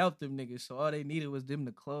up without them niggas, so all they needed was them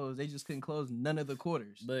to close. They just couldn't close none of the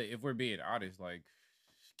quarters. But if we're being honest, like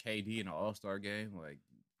KD in an All-Star game, like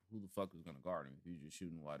who the fuck was gonna guard him if he was just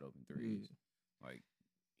shooting wide open threes? Yeah. Like,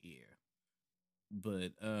 yeah.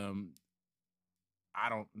 But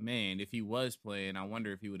if he was playing, I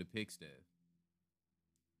wonder if he would have picked Steph.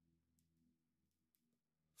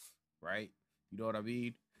 Right? You know what I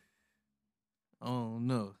mean? Oh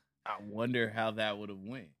no. I wonder how that would have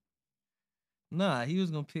went. Nah, he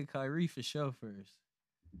was gonna pick Kyrie for sure first.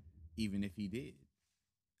 Even if he did.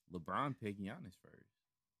 LeBron picked Giannis first.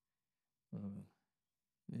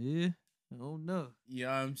 Yeah, I don't know. You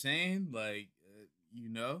know what I'm saying? Like,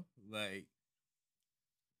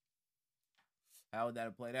 how would that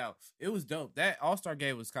have played out? It was dope. That All-Star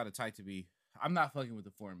game was kind of tight to me. I'm not fucking with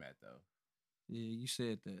the format, though. Yeah, you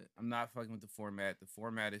said that. I'm not fucking with the format. The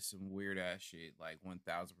format is some weird ass shit, like 1000%.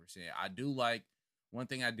 I do like one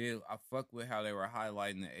thing I did. I fuck with how they were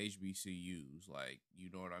highlighting the HBCUs, like you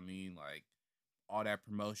know what I mean, like all that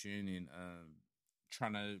promotion and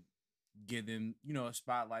trying to give them a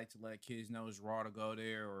spotlight to let kids know it's raw to go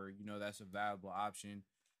there, or that's a valuable option.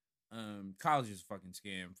 College is a fucking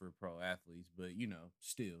scam for pro athletes, but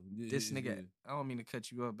still, This nigga, I don't mean to cut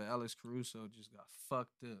you up, but Alex Caruso just got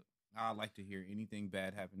fucked up. I like to hear anything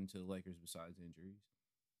bad happening to the Lakers besides injuries.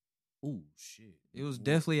 Ooh, shit. It was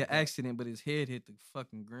definitely an accident, but his head hit the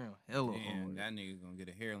fucking ground. Hella Damn, hard. that nigga gonna get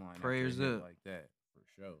a hairline. Prayers after a hit up. like that for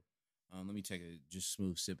sure. Let me take a just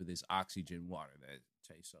smooth sip of this oxygen water that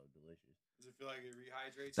tastes so delicious. Does it feel like it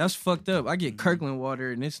rehydrates? That's fucked up. I get Mhm. Kirkland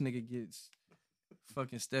water, and this nigga gets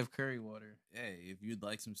fucking Steph Curry water. Hey, if you'd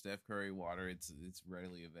like some Steph Curry water, it's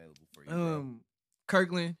readily available for you. Bro.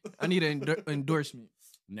 Kirkland, I need an endorsement.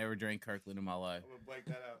 Never drank Kirkland in my life. I'm gonna blank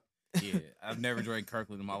that out. Yeah, I've never drank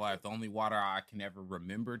Kirkland in my life. The only water I can ever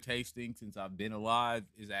remember tasting since I've been alive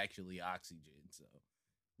is actually oxygen. So,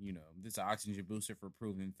 this is an oxygen booster for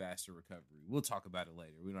proven faster recovery. We'll talk about it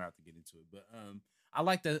later. We don't have to get into it. But I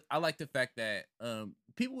like the fact that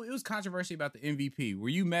it was controversy about the MVP. Were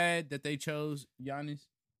you mad that they chose Giannis?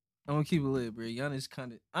 I'm gonna keep it lit, bro. Giannis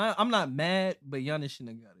kind of. I'm not mad, but Giannis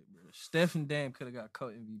shouldn't have got it, bro. Steph and Dame could have got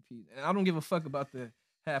co-MVP, and I don't give a fuck about the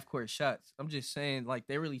half-court shots. I'm just saying, like,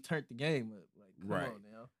 they really turned the game up. Like, come Right. on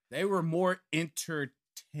now. They were more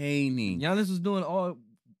entertaining. Giannis was doing all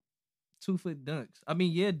 2-foot dunks. I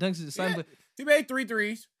mean, yeah, dunks is the same, Yeah, but he made 3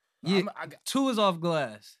 threes. yeah, I got, 2 is off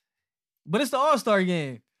glass. But it's the All-Star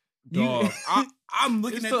game. dog. I'm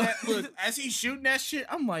looking It's at the- that. Look, as he's shooting that shit,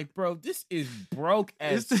 I'm like, bro, this is broke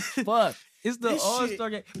as It's the- fuck. It's the This shit- All-Star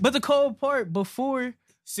game. But the cold part, before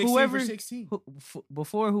 16 whoever- for 16.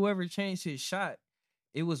 before whoever changed his shot,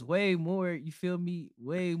 it was way more, you feel me,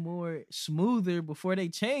 way more smoother before they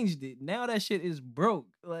changed it. Now that shit is broke.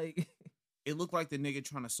 Like, It looked like the nigga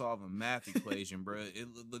trying to solve a math equation, bro.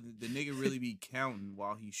 The nigga really be counting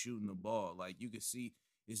while he's shooting the ball. Like, you can see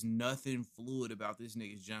there's nothing fluid about this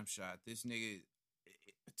nigga's jump shot. This nigga,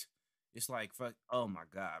 it's like, fuck, oh my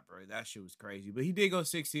God, bro. That shit was crazy. But he did go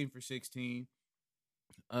 16 for 16.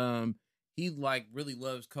 He, like, really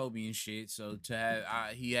loves Kobe and shit. So to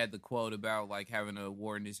have, he had the quote about, like, having a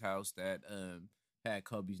award in his house that had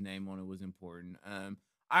Kobe's name on it was important.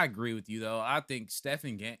 I agree with you, though. I think Steph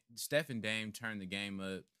and Dame turned the game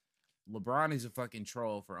up. LeBron is a fucking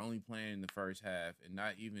troll for only playing in the first half and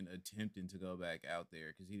not even attempting to go back out there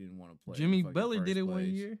because he didn't want to play. Jimmy in the fucking Butler did first it one place.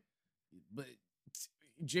 year. But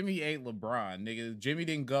Jimmy ain't LeBron, nigga. Jimmy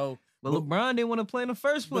didn't go. But LeBron didn't want to play in the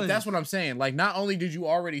first place. But that's what I'm saying. Like, not only did you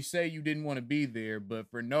already say you didn't want to be there, but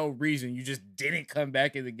for no reason, you just didn't come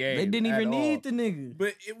back in the game. They didn't at even all. need the nigga.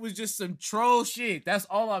 But it was just some troll shit. That's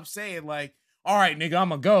all I'm saying. Like, all right, nigga, I'm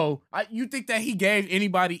going to go. You think that he gave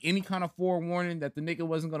anybody any kind of forewarning that the nigga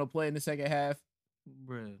wasn't going to play in the second half?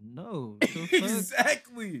 Bruh, no. The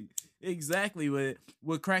fuck? Exactly. But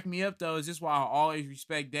what cracked me up, though, is just why I always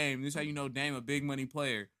respect Dame. This is how you know Dame a big money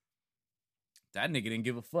player. That nigga didn't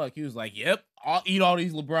give a fuck. He was like, yep, I'll eat all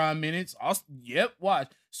these LeBron minutes. Yep, watch.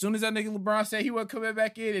 As soon as that nigga LeBron said he wasn't coming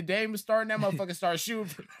back in and Dame was starting, that motherfucker started shooting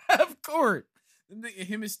from half court.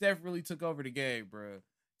 Him and Steph really took over the game, bro.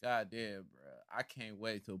 God damn, bro. I can't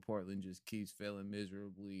wait till Portland just keeps failing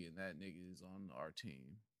miserably and that nigga is on our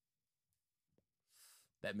team.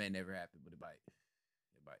 That may never happen, but it might.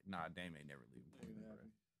 Nah, Dame ain't never leaving Portland, bro.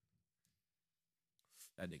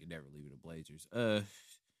 That nigga never leaving the Blazers.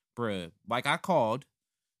 Bruh, like I called.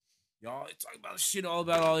 Y'all talk about shit, all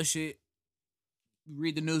about all this shit. You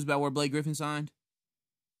read the news about where Blake Griffin signed?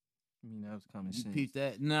 I mean, that was common You sense. peeped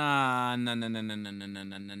that? Nah. You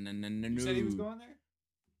said he was going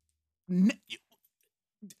there?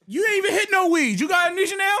 You ain't even hit no weeds. You got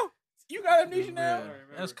amnesia now? You got amnesia now?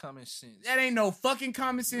 Bruh, that's common sense. That ain't no fucking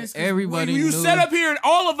common sense. 'Cause Everybody when you knew. set up here and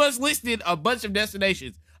all of us listed a bunch of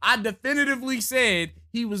destinations. I definitively said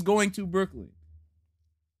he was going to Brooklyn.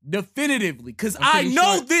 Definitively, because I'm I pretty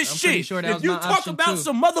know sure- this I'm pretty shit. sure that If was you my talk option about too.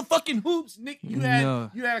 some motherfucking hoops, Nick, you had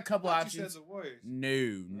No. a couple I thought you options. said the Warriors.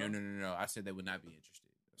 No. I said they would not be interested.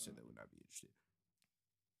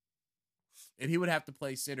 And he would have to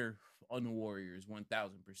play center on the Warriors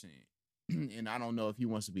 1,000%. And I don't know if he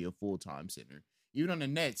wants to be a full-time center. Even on the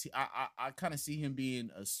Nets, I kind of see him being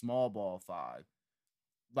a small ball 5.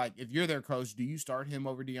 Like, if you're their coach, do you start him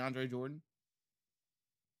over DeAndre Jordan?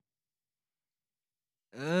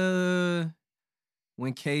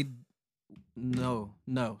 When no,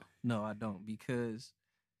 I don't, because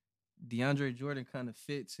DeAndre Jordan kind of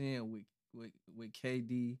fits in with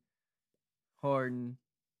KD, Harden,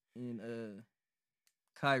 and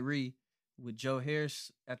Kyrie with Joe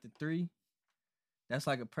Harris at the 3, that's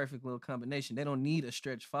like a perfect little combination. They don't need a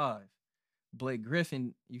stretch 5. Blake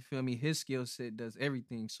Griffin, you feel me? His skill set does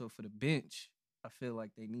everything. So for the bench, I feel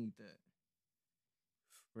like they need that.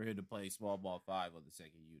 For him to play small ball 5 on the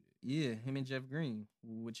second unit. Yeah, him and Jeff Green,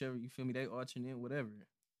 whichever, you feel me? They alternate, whatever.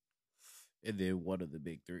 And then one of the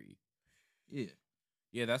big 3. Yeah.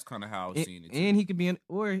 Yeah, that's kind of how I was seeing it. And he could be in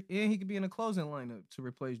a closing lineup to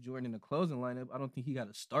replace Jordan in the closing lineup. I don't think he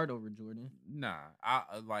got to start over Jordan. Nah,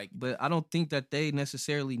 But I don't think that they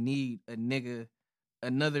necessarily need another.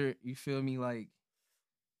 You feel me? Like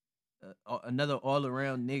another all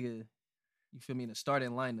around nigga. You feel me in the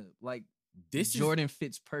starting lineup? Like Jordan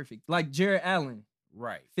fits perfect. Like Jared Allen,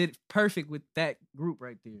 right? Fit perfect with that group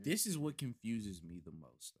right there. This is what confuses me the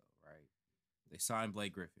most, though. Right? They signed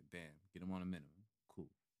Blake Griffin. Bam, get him on a minimum. Cool.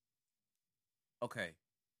 Okay,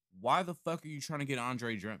 why the fuck are you trying to get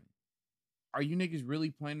Andre Drummond? Are you niggas really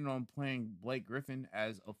planning on playing Blake Griffin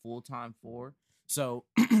as a full-time 4? So,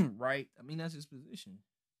 right? I mean, that's his position.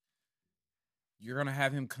 You're going to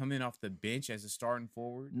have him come in off the bench as a starting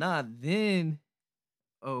forward? Nah, then...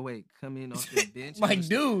 Oh, wait, come in off the bench? Like,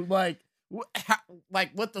 dude, what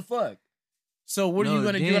the fuck? So, what are you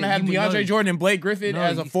going to do? You're going to have DeAndre Jordan and Blake Griffin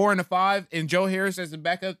as a 4 and a 5 and Joe Harris as the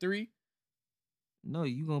backup 3? No,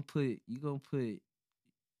 you gonna put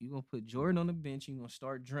Jordan on the bench. You gonna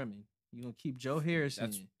start Drummond. You gonna keep Joe Harris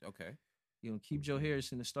in. Okay. You gonna keep Joe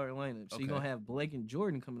Harris in the starting lineup. So you're gonna have Blake and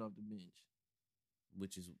Jordan coming off the bench.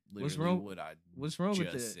 Which is literally what's wrong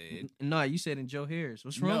with that? Said. Nah, you said in Joe Harris.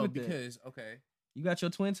 What's wrong with that? Because you got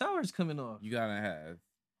your Twin Towers coming off. You gotta have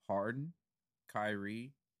Harden,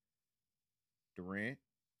 Kyrie, Durant,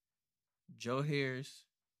 Joe Harris,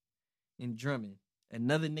 and Drummond.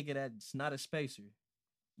 Another nigga that's not a spacer.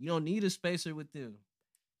 You don't need a spacer with them.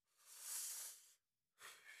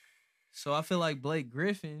 So I feel like Blake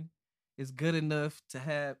Griffin is good enough to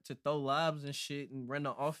throw lobs and shit and run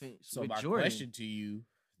the offense so with my Jordan. Question to you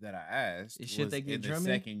that I asked is should was they get in Drummond?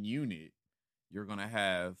 The second unit, you're going to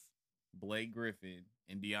have Blake Griffin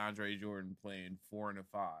and DeAndre Jordan playing 4 and a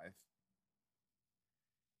 5.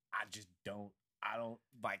 I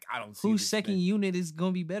don't see whose second unit is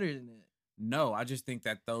going to be better than that? No, I just think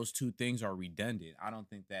that those two things are redundant. I don't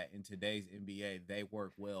think that in today's NBA they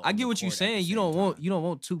work well. I get what you're saying. You don't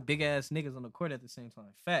want two big ass niggas on the court at the same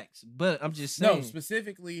time. Facts. But I'm just saying. No,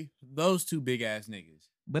 specifically those two big ass niggas.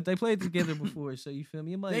 But they played together before, so you feel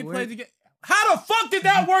me? It might work. Played together. How the fuck did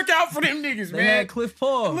that work out for them niggas, they man? Had Cliff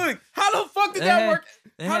Paul. Look, how the fuck did that work?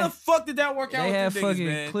 How the fuck did that work out? They had with fucking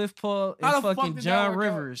niggas, man? Cliff Paul and fucking John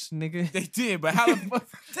Rivers, nigga. They did, but how the fuck,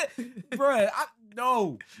 bruh?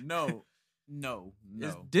 No.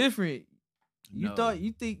 It's different. You thought.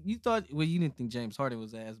 Well, you didn't think James Harden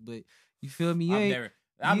was ass, but you feel me?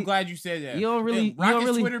 I'm glad you said that. You don't really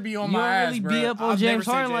Twitter be on my ass, really bro. be up on James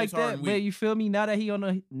Harden like that, weak. but you feel me? Now that he on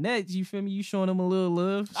the Nets, you feel me? You showing him a little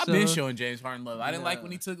love. I've been showing James Harden love. I didn't like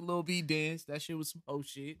when he took a little B dance. That shit was some whole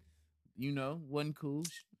shit. You know, wasn't cool.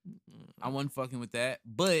 I wasn't fucking with that.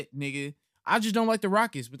 But nigga, I just don't like the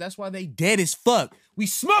Rockets. But that's why they dead as fuck. We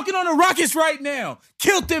smoking on the Rockets right now.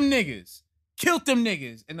 Killed them niggas.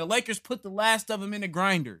 And the Lakers put the last of them in the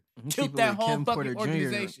grinder. Killed that whole fucking Porter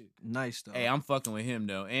organization. Jr. Nice though. Hey, I'm fucking with him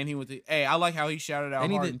though. And he went to. Hey, I like how he shouted out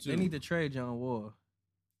Harden too. They need to trade John Wall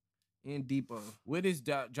and Depot. Where is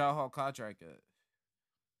Ja Hall contract at?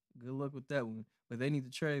 Good luck with that one. But they need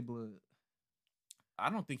to trade Blood.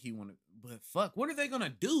 I don't think he want to. But fuck, what are they gonna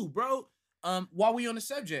do, bro? While we on the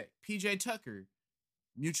subject, PJ Tucker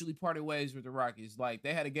mutually parted ways with the Rockets. Like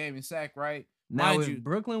they had a game in sack, right? Now, if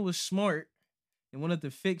Brooklyn was smart and wanted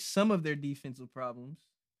to fix some of their defensive problems,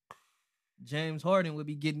 James Harden would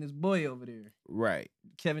be getting his boy over there. Right.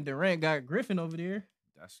 Kevin Durant got Griffin over there.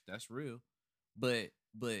 That's real. But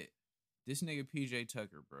this nigga PJ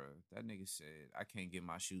Tucker, bro, that nigga said, I can't get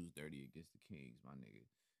my shoes dirty against the Kings, my nigga.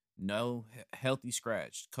 No, healthy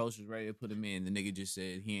scratch. Coach was ready to put him in. The nigga just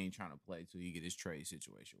said he ain't trying to play till he get his trade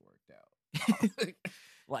situation worked out.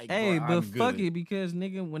 Like, hey, bro, but fuck it, because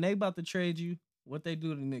nigga, when they about to trade you, what they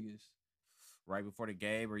do to niggas? Right before the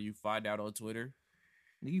game, or you find out on Twitter?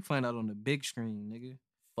 You find out on the big screen, nigga.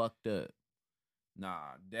 Fucked up. Nah,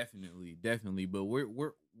 definitely. But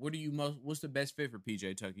where do you what's the best fit for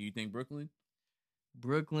PJ Tucker? You think Brooklyn?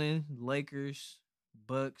 Brooklyn, Lakers,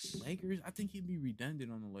 Bucks. Lakers? I think he'd be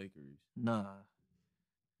redundant on the Lakers. Nah.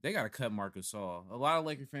 They gotta cut Marc Gasol. A lot of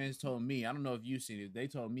Laker fans told me, I don't know if you've seen it, they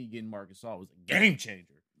told me getting Marc Gasol was a game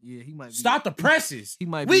changer. Yeah, he might be. Stop the presses.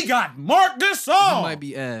 We got Marc Gasol. He might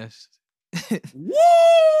be ass.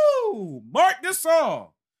 Woo! Marc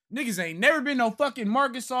Gasol. Niggas ain't never been no fucking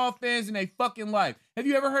Marc Gasol fans in their fucking life. Have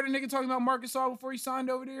you ever heard a nigga talking about Marc Gasol before he signed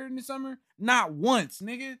over there in the summer? Not once,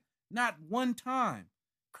 nigga. Not one time.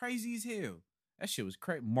 Crazy as hell. That shit was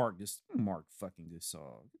crazy. Marc fucking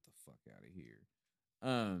Gasol. Get the fuck out of here.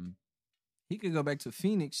 He could go back to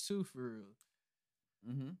Phoenix too, for real.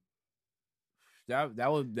 Mm-hmm.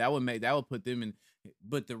 That would put them in.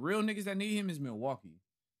 But the real niggas that need him is Milwaukee.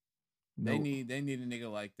 They need a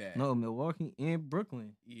nigga like that. No, Milwaukee and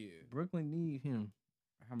Brooklyn. Yeah, Brooklyn need him.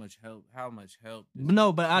 How much help?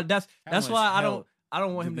 No, but that's why I don't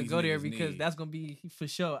want him do to these go there niggas because need? that's gonna be for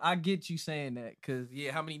sure. I get you saying that because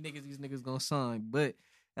how many niggas these niggas gonna sign? But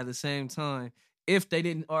at the same time, if they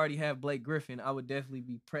didn't already have Blake Griffin, I would definitely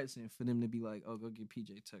be pressing for them to be like, oh, go get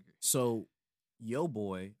PJ Tucker. So, yo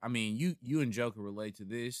boy, I mean, you and Joe can relate to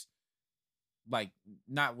this. Like,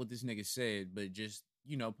 not what this nigga said, but just,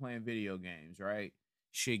 playing video games, right?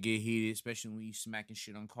 Shit get heated, especially when you smacking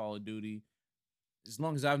shit on Call of Duty. As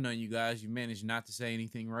long as I've known you guys, you managed not to say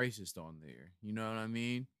anything racist on there. You know what I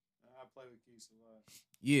mean? I play with Keith a lot.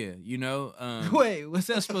 Yeah, Wait, what's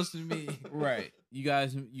that supposed to mean? Right. You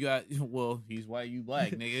guys, well, he's white, you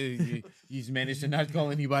black, nigga. He's managed to not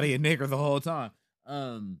call anybody a nigger the whole time.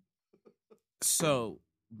 So,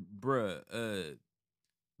 bruh,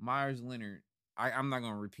 Myers Leonard, I'm not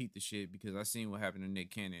gonna repeat the shit because I seen what happened to Nick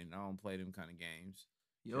Cannon. I don't play them kind of games.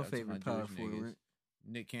 Your Shout out to my favorite power Jewish niggas. forward?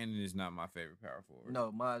 Nick Cannon is not my favorite power forward.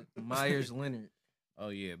 No, Myers Leonard. Oh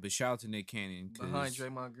yeah, but shout out to Nick Cannon. Behind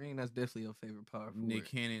Draymond Green, that's definitely your favorite power forward. Nick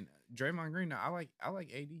Cannon, Draymond Green. I like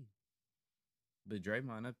AD, but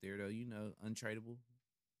Draymond up there though. Untradeable.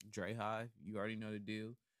 Dre high. You already know the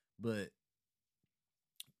deal. But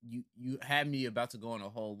you had me about to go on a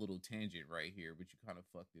whole little tangent right here, but you kind of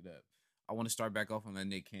fucked it up. I want to start back off on that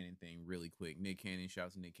Nick Cannon thing really quick. Nick Cannon, shout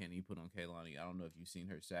out to Nick Cannon. He put on Kaylani. I don't know if you've seen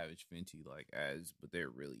her Savage Fenty ads, but they're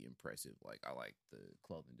really impressive. I like the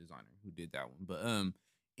clothing designer who did that one. But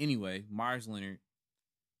anyway, Myers Leonard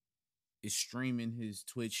is streaming his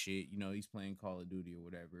Twitch shit. He's playing Call of Duty or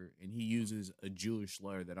whatever, and he uses a Jewish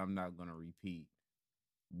slur that I'm not gonna repeat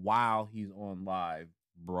while he's on live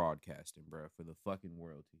broadcasting, bro, for the fucking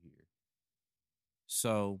world to hear.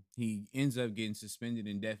 So he ends up getting suspended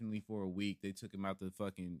indefinitely for a week. They took him out the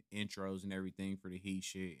fucking intros and everything for the Heat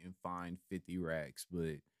shit and fined 50 racks.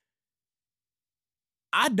 But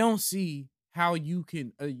I don't see how you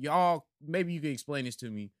can, y'all, maybe you can explain this to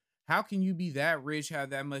me. How can you be that rich,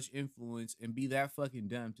 have that much influence, and be that fucking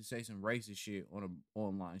dumb to say some racist shit on an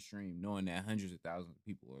online stream, knowing that hundreds of thousands of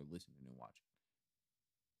people are listening and watching?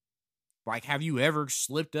 Have you ever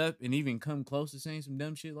slipped up and even come close to saying some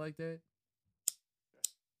dumb shit like that?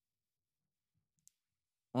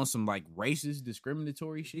 On some racist,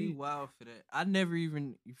 discriminatory shit? You wild for that. I never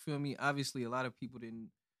even, you feel me? Obviously, a lot of people didn't.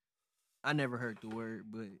 I never heard the word,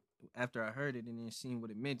 but after I heard it and then seen what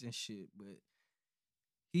it meant and shit, but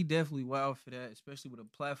he definitely wild for that, especially with a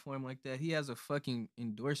platform like that. He has a fucking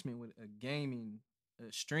endorsement with a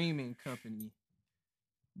streaming company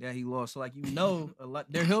that he lost. So a lot.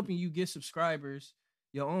 They're helping you get subscribers.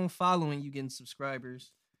 Your own following, you getting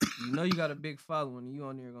subscribers. You got a big following, and you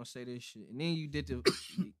on there gonna say this shit, and then you did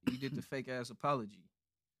the fake ass apology,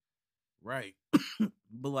 right?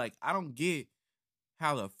 But I don't get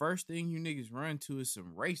how the first thing you niggas run to is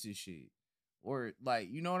some racist shit, or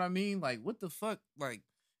you know what I mean? What the fuck?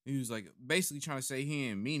 He was basically trying to say he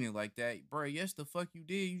didn't mean it like that, bro. Yes, the fuck you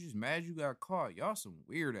did. You just mad you got caught. Y'all some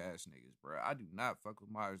weird ass niggas, bro. I do not fuck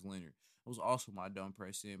with Myers Leonard. It was also my dumb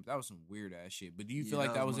press in, but that was some weird ass shit. But do you feel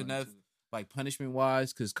like that was enough? Too. Punishment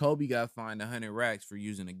wise, because Kobe got fined 100 racks for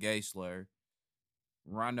using a gay slur.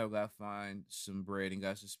 Rondo got fined some bread and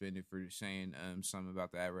got suspended for saying something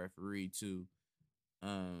about that referee too.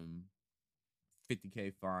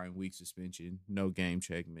 50K fine, week suspension, no game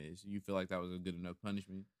check miss. You feel like that was a good enough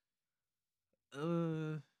punishment?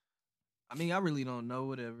 I mean, I really don't know.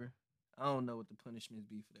 Whatever. I don't know what the punishments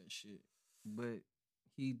be for that shit. But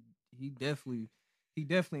he definitely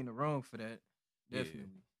in the wrong for that. Definitely.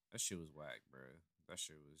 Yeah. That shit was whack, bro. That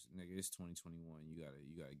shit was, nigga, it's 2021. You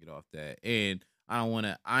gotta get off that. And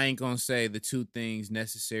I ain't gonna say the two things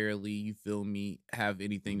necessarily, you feel me, have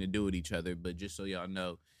anything to do with each other, but just so y'all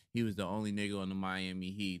know, he was the only nigga on the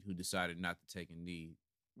Miami Heat who decided not to take a knee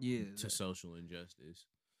to social injustice.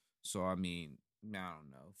 So, I mean, I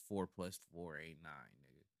don't know. 4 + 4 = 9,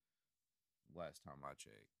 nigga. Last time I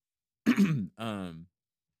checked.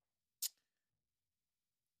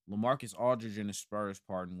 LaMarcus Aldridge and the Spurs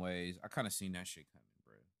parting ways. I kind of seen that shit coming,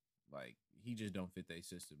 bro. He just don't fit their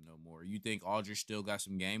system no more. You think Aldridge still got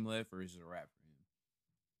some game left, or is it a wrap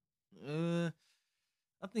for him?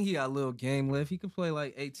 I think he got a little game left. He could play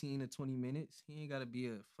like 18 to 20 minutes. He ain't got to be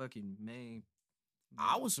a fucking main.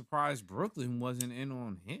 I was surprised Brooklyn wasn't in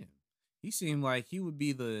on him. He seemed like he would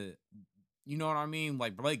be the, you know what I mean?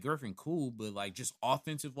 Like Blake Griffin, cool, but like just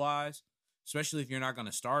offensive wise, especially if you're not going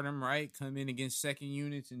to start him, right? Come in against second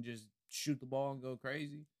units and just shoot the ball and go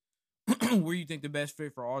crazy. Where do you think the best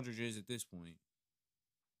fit for Aldridge is at this point?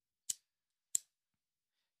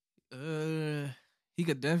 He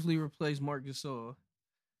could definitely replace Marc Gasol.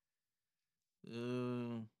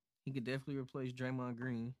 He could definitely replace Draymond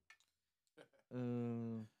Green.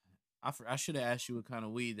 I should have asked you what kind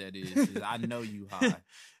of weed that is, 'cause I know you high.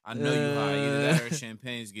 I know you high. Either that or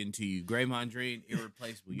champagne's getting to you. Draymond Green,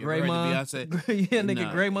 irreplaceable. You ever heard the Beyonce? Yeah,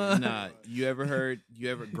 nigga, Draymond. Nah, you ever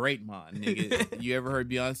Greatmon, nigga? You ever heard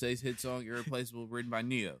Beyonce's hit song "Irreplaceable" written by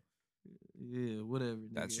Neo? Yeah, whatever.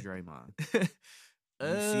 Nigga. That's Draymond.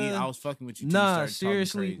 See, I was fucking with you. Nah,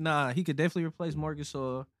 seriously, nah. He could definitely replace Marc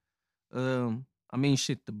Gasol. I mean,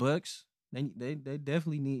 shit, the Bucks. They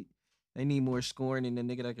definitely need more scoring and the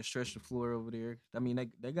nigga that can stretch the floor over there. I mean,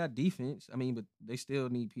 they got defense. I mean, but they still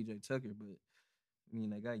need PJ Tucker. But I mean,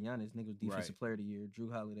 they got Giannis, nigga, defensive player of the year.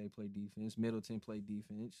 Drew Holiday played defense. Middleton played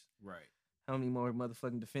defense. Right. How many more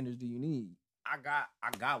motherfucking defenders do you need? I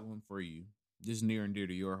got one for you. This is near and dear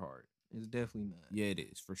to your heart. It's definitely not. Yeah, it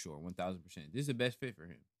is for sure. 1000%. This is the best fit for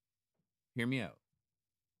him. Hear me out.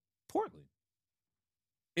 Portland.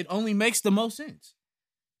 It only makes the most sense.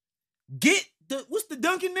 Get what's the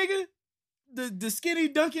Duncan nigga? The skinny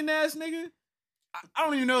Duncan ass nigga? I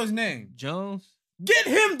don't even know his name. Jones? Get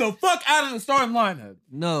him the fuck out of the starting lineup.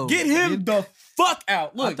 No. Get him the fuck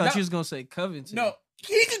out. Look, I thought you was gonna say Covington. No.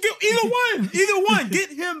 He could get either one. Either one. Get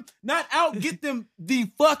him not out. Get them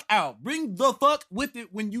the fuck out. Bring the fuck with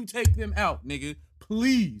it when you take them out, nigga.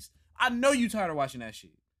 Please. I know you tired of watching that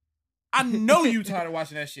shit. I know you tired of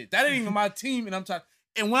watching that shit. That ain't even my team, and I'm tired.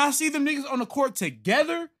 And when I see them niggas on the court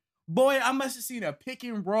together, boy, I must have seen a pick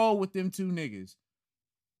and roll with them two niggas.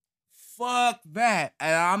 Fuck that.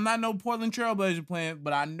 And I'm not no Portland Trailblazer playing,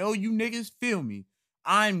 but I know you niggas feel me.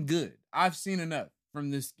 I'm good. I've seen enough from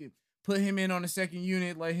this. Put him in on the second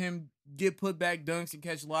unit. Let him get put back dunks and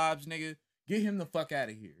catch lobs, nigga. Get him the fuck out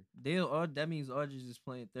of here. That means Aldridge is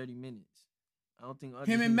playing 30 minutes. I don't think Aldridge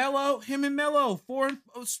Him and Melo,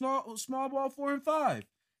 small ball 4 and 5.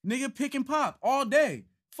 Nigga pick and pop all day.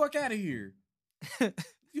 Fuck out of here.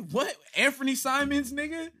 What? Anthony Simons,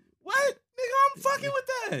 nigga? What? Nigga, I'm fucking with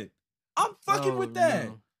that. I'm fucking with that.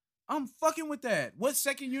 No. I'm fucking with that. What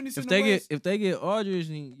second units in the West? If they get Aldridge,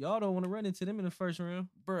 y'all don't want to run into them in the first round.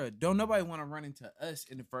 Bruh, don't nobody want to run into us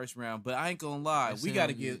in the first round, but I ain't gonna lie. We got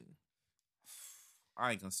to get...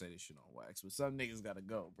 I ain't gonna say this shit on wax, but some niggas got to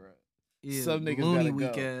go, bruh. Yeah, some niggas loony gotta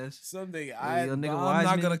weak go. ass. Some nigga, Yeah, I'm nigga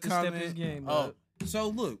not gonna step his comment. game Oh, up. so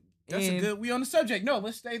look, that's a good. We on the subject. No,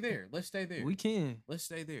 let's stay there. Let's stay there. We can. Let's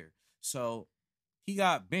stay there. So he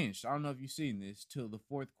got benched. I don't know if you've seen this till the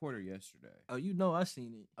fourth quarter yesterday. Oh, you know I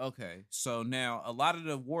seen it. Okay, so now a lot of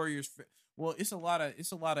the Warriors. Well, it's a lot of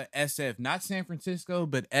SF, not San Francisco,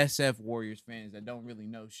 but SF Warriors fans that don't really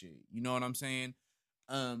know shit. You know what I'm saying?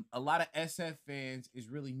 A lot of SF fans is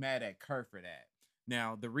really mad at Kerr for that.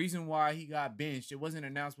 Now, the reason why he got benched, it wasn't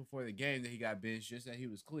announced before the game that he got benched, just that he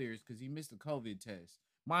was cleared, because he missed a COVID test.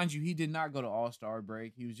 Mind you, he did not go to All-Star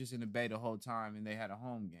break. He was just in the Bay the whole time, and they had a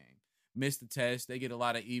home game. Missed the test. They get a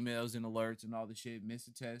lot of emails and alerts and all the shit. Missed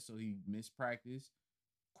the test, so he missed practice.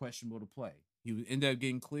 Questionable to play. He ended up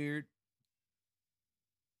getting cleared.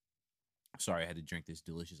 Sorry, I had to drink this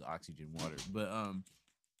delicious oxygen water. But,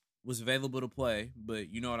 was available to play,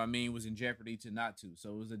 but you know what I mean, was in jeopardy to not to.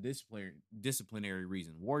 So it was a disciplinary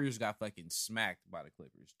reason. Warriors got fucking smacked by the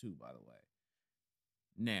Clippers too, by the way.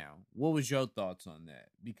 Now, what was your thoughts on that?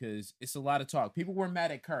 Because it's a lot of talk. People were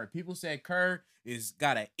mad at Kerr. People said Kerr is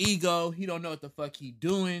got an ego. He don't know what the fuck he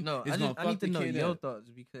doing. No, I need to know your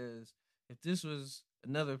thoughts, because if this was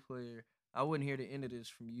another player, I wouldn't hear the end of this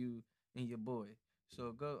from you and your boy.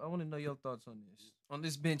 So go. I want to know your thoughts on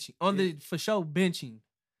this benching, the for sure benching.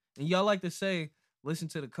 And y'all like to say, listen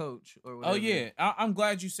to the coach or whatever. Oh, yeah. I'm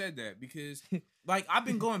glad you said that, because, like, I've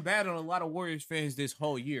been going bad on a lot of Warriors fans this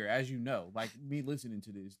whole year, as you know. Like, me listening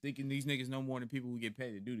to this, thinking these niggas know more than people who get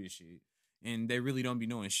paid to do this shit. And they really don't be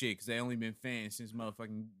knowing shit, because they only been fans since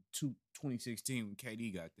motherfucking 2016 when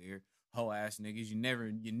KD got there. Whole ass niggas. You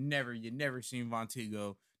never seen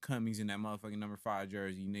Vontigo Cummings in that motherfucking number 5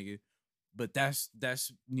 jersey, nigga. But that's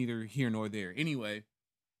neither here nor there. Anyway,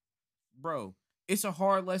 bro. It's a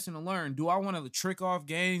hard lesson to learn. Do I want to trick off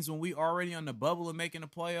games when we already on the bubble of making the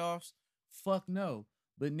playoffs? Fuck no.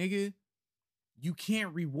 But nigga, you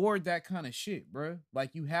can't reward that kind of shit, bro. Like,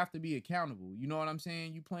 you have to be accountable. You know what I'm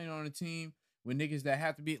saying? You playing on a team when niggas that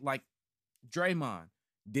have to be like Draymond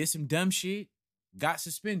did some dumb shit, got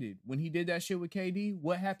suspended. When he did that shit with KD,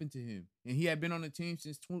 what happened to him? And he had been on the team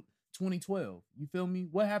since 2012. You feel me?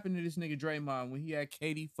 What happened to this nigga Draymond when he had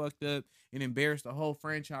KD fucked up and embarrassed the whole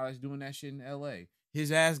franchise doing that shit in LA?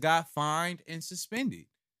 His ass got fined and suspended.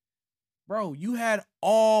 Bro, you had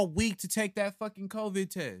all week to take that fucking COVID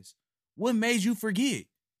test. What made you forget?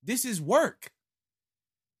 This is work.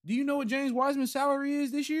 Do you know what James Wiseman's salary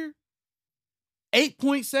is this year?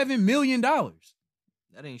 $8.7 million. That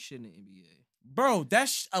ain't shit in the NBA. Bro,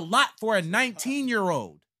 that's a lot for a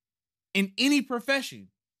 19-year-old in any profession.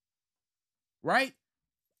 Right?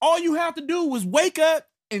 All you have to do was wake up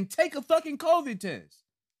and take a fucking COVID test.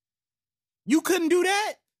 You couldn't do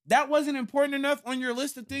that? That wasn't important enough on your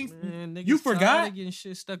list of things? Man, you forgot? Getting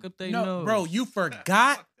shit stuck up their No, nose. bro, you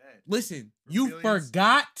forgot. Listen, you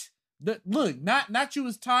forgot. Look, not you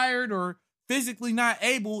was tired or physically not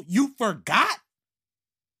able. You forgot?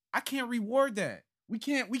 I can't reward that. We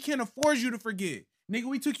can't afford you to forget. Nigga,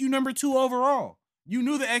 we took you number 2 overall. You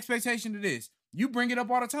knew the expectation of this. You bring it up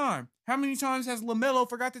all the time. How many times has LaMelo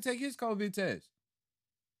forgot to take his COVID test?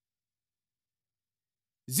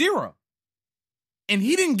 0. And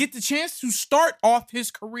he didn't get the chance to start off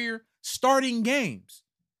his career starting games.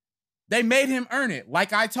 They made him earn it.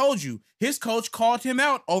 Like I told you, his coach called him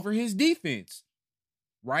out over his defense.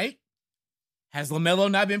 Right? Has LaMelo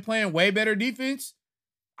not been playing way better defense?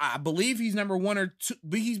 I believe he's number 1 or 2.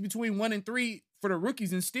 He's between 1 and 3 for the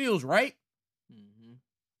rookies in steals, right? Mm-hmm.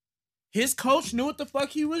 His coach knew what the fuck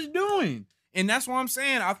he was doing. And that's what I'm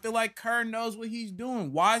saying. I feel like Kerr knows what he's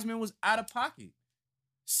doing. Wiseman was out of pocket.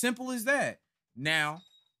 Simple as that. Now,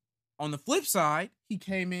 on the flip side, he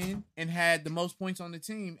came in and had the most points on the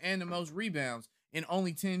team and the most rebounds in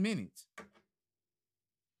only 10 minutes.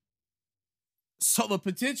 So the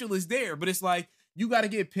potential is there, but it's like, you got to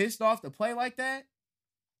get pissed off to play like that?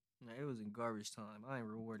 Nah, it was in garbage time. I ain't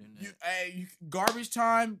rewarding that. Garbage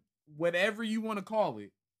time, whatever you want to call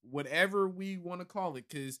it. Whatever we want to call it.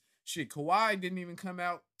 Because, shit, Kawhi didn't even come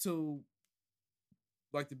out till,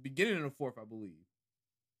 like, the beginning of the 4th, I believe.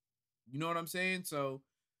 You know what I'm saying? So,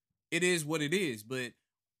 it is what it is. But,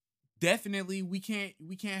 definitely, we can't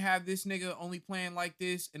have this nigga only playing like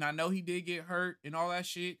this. And I know he did get hurt and all that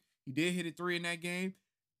shit. He did hit a 3 in that game.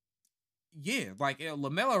 Yeah, like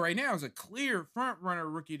LaMelo right now is a clear front runner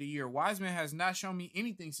rookie of the year. Wiseman has not shown me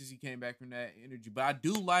anything since he came back from that energy. But I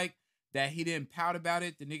do like that he didn't pout about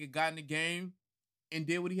it. The nigga got in the game and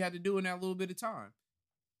did what he had to do in that little bit of time.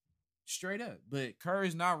 Straight up. But Kerr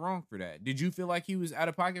is not wrong for that. Did you feel like he was out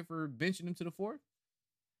of pocket for benching him to the 4th?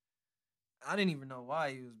 I didn't even know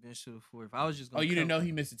why he was benched to the 4th. I was just gonna you didn't know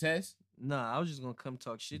he missed a test? Nah, I was just gonna come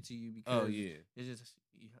talk shit to you because yeah. It's just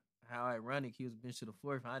how ironic he was benched to the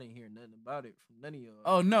 4th. I didn't hear nothing about it from none of y'all.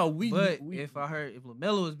 Oh no, if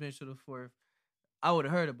LaMelo was benched to the 4th, I would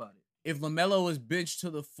have heard about it. If LaMelo was benched to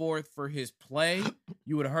the 4th for his play,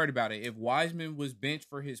 you would have heard about it. If Wiseman was benched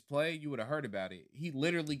for his play, you would have heard about it. He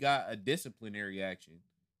literally got a disciplinary action.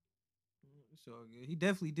 So he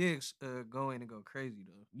definitely did go in and go crazy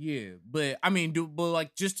though. Yeah, but I mean,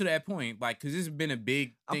 like just to that point, like because this has been a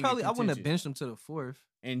big thing. I wouldn't have benched him to the 4th.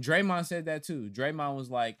 And Draymond said that too. Draymond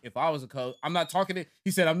was like, if I was a coach, I'm not talking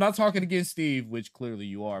against Steve, which clearly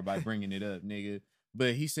you are by bringing it up, nigga.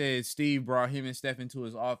 But he said Steve brought him and Steph into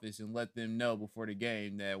his office and let them know before the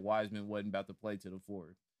game that Wiseman wasn't about to play to the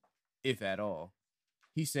 4th, if at all.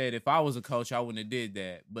 He said, if I was a coach, I wouldn't have did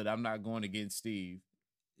that, but I'm not going against Steve.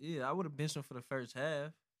 Yeah, I would have benched him for the first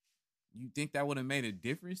half. You think that would have made a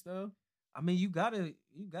difference, though? I mean, you gotta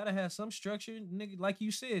have some structure, nigga. Like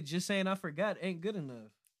you said, just saying I forgot ain't good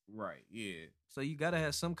enough. Right, yeah. So you gotta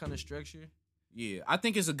have some kind of structure. Yeah, I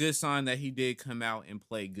think it's a good sign that he did come out and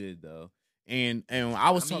play good, though. And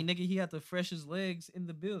nigga, he had the freshest legs in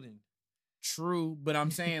the building. True, but I'm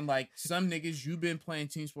saying, like, some niggas, you've been playing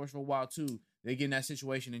team sports for a while, too. They get in that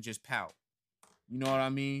situation and just pout. You know what I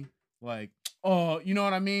mean? Like, oh, you know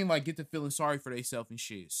what I mean? Like, get to feeling sorry for themselves and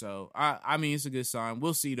shit. So, I mean, it's a good sign.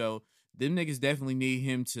 We'll see, though. Them niggas definitely need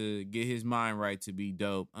him to get his mind right to be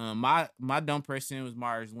dope. My dumb person was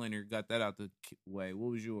Myers Leonard. Got that out the way.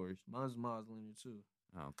 What was yours? Mine's Myers Leonard, too.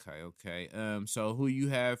 Okay. So who you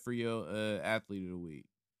have for your athlete of the week?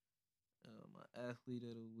 My athlete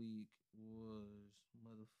of the week was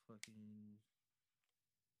motherfucking.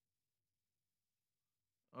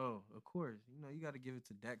 Oh, of course. You know, you got to give it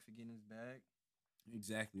to Dak for getting his bag.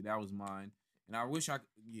 Exactly. That was mine. And I wish I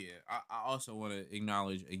also want to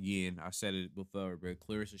acknowledge again, I said it before, bro,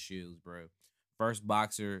 Clarissa Shields, bro. First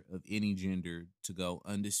boxer of any gender to go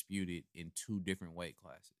undisputed in 2 different weight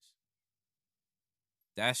classes.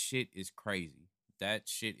 That shit is crazy.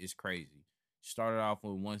 Started off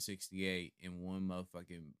with 168 and won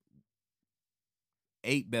motherfucking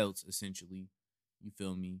 8 belts, essentially. You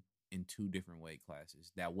feel me? In 2 different weight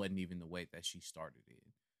classes. That wasn't even the weight that she started in.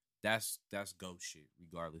 That's GOAT shit,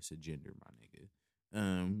 regardless of gender, my nigga.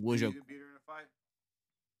 Was You your can beat her in a fight.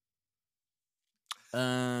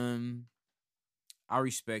 I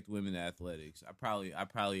respect women athletics. Probably be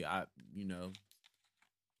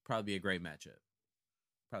a great matchup.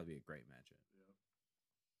 Probably be a great matchup.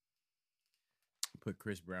 Put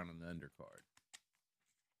Chris Brown on the undercard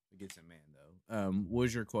against a man though.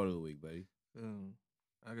 What's your quote of the week, buddy?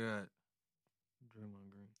 I got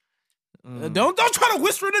Draymond Green. Don't try to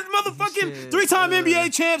whisper this motherfucking said, 3-time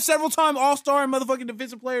NBA champ, several time All-Star, and motherfucking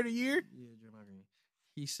Defensive Player of the Year. Yeah, Draymond Green.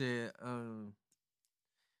 He said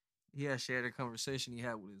he had shared a conversation he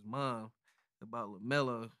had with his mom about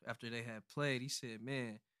LaMelo after they had played. He said,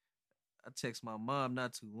 "Man, I texted my mom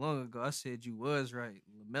not too long ago. I said you was right.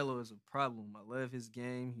 LaMelo is a problem. I love his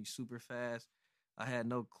game. He's super fast. I had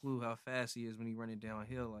no clue how fast he is when he running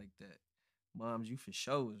downhill like that. Moms, you for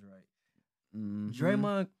sure was right." Mm-hmm.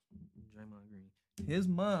 Draymond Green. His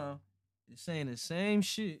mom is saying the same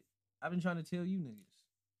shit I've been trying to tell you niggas.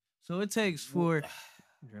 So it takes for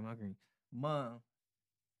Draymond Green mom.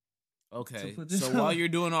 Okay, put this so on. while you're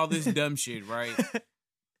doing all this dumb shit, right?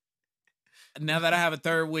 Now that I have a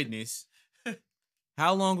third witness,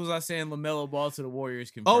 how long was I saying LaMelo Ball to the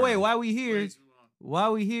Warriors? Confirmed? Oh wait, why we here? Way too long.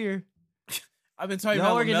 While we here? I've been talking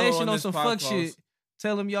Y'all about LaMelo organization on on this some podcast. fuck shit.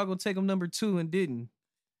 Tell him y'all gonna take him number 2 and didn't.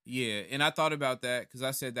 Yeah, and I thought about that because I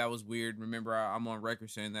said that was weird. Remember, I'm on record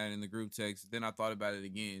saying that in the group text. Then I thought about it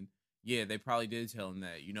again. Yeah, they probably did tell him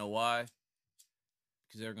that. You know why?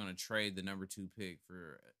 Because they're going to trade the number 2 pick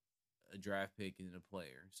for a draft pick and a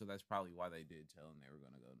player. So that's probably why they did tell him they were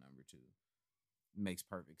going to go number 2. Makes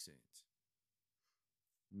perfect sense.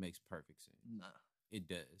 Makes perfect sense. Nah. It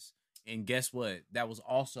does. And guess what? That was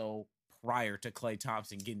also prior to Klay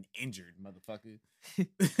Thompson getting injured, motherfucker.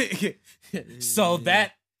 So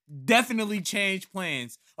that definitely changed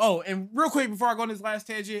plans. Oh, and real quick before I go on this last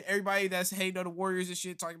tangent, everybody that's hating on the Warriors and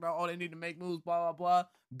shit, talking about, oh, they need to make moves, blah, blah, blah.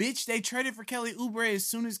 Bitch, they traded for Kelly Oubre as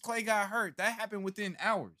soon as Klay got hurt. That happened within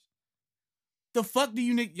hours. The fuck do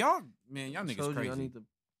you y'all niggas Told you crazy. I need the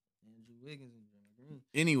Andrew Wiggins and Draymond Green.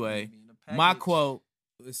 Anyway, Be in the my package. quote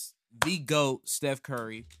was the GOAT, Steph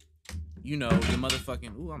Curry. You know, the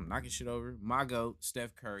motherfucking, ooh, I'm knocking shit over. My GOAT,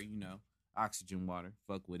 Steph Curry, you know, oxygen water.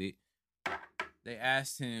 Fuck with it. They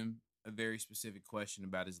asked him a very specific question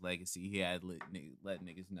about his legacy. He had let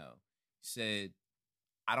niggas know. He said,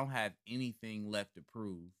 I don't have anything left to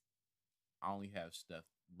prove. I only have stuff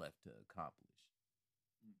left to accomplish.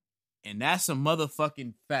 And that's a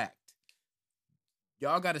motherfucking fact.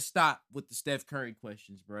 Y'all got to stop with the Steph Curry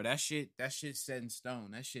questions, bro. That shit set in stone.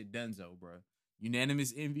 That shit donezo, bro.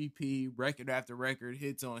 Unanimous MVP, record after record,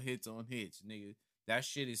 hits on hits on hits, nigga. That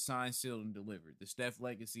shit is signed, sealed, and delivered. The Steph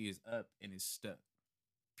legacy is up and it's stuck.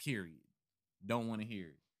 Period. Don't want to hear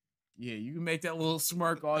it. Yeah, you can make that little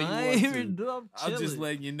smirk all you I want ain't to. even do. I'm I'm chilling. just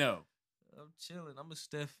letting you know. I'm chilling. I'm a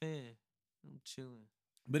Steph fan. I'm chilling.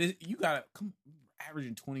 But you got to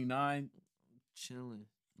averaging 29. Chilling.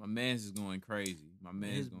 My man's is going crazy. My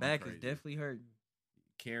man's His going back crazy. is definitely hurting.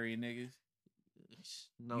 Carrying niggas.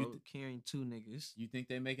 No, carrying 2 niggas. You think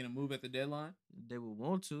they making a move at the deadline? They would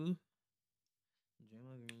want to.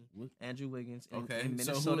 Draymond Green, What? Andrew Wiggins, and, Okay, and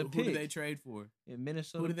so Minnesota who pick. do they trade for? In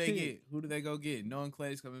Minnesota Who do they pick. get? Who do they go get? Knowing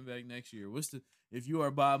Clay's coming back next year. If you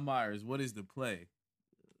are Bob Myers, what is the play?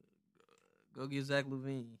 Go get Zach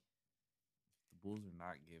LaVine. The Bulls are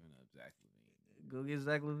not giving up Zach LaVine. Go get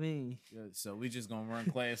Zach LaVine. Yeah, so we just gonna run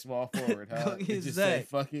Clay a small forward, huh? Go We get just say Zach.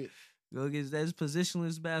 fuck it. Go get Zach. It's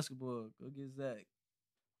positionless basketball. Go get Zach.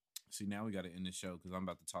 See, now we got to end the show because I'm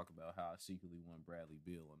about to talk about how I secretly want Bradley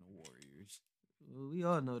Beal on the Warriors. Well, we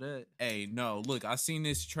all know that. Hey, no, look, I seen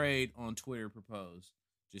this trade on Twitter proposed.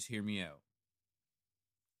 Just hear me out.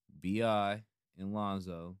 B.I. and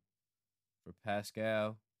Lonzo for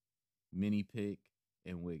Pascal, Mini Pick,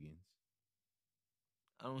 and Wiggins.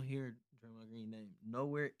 I don't hear Draymond Green name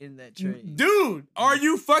nowhere in that trade. Dude, are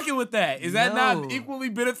you fucking with that? Is that No. not equally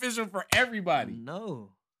beneficial for everybody?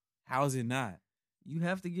 No. How is it not? You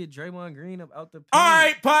have to get Draymond Green up out the paint. All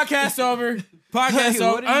right, podcast over. Podcast Like,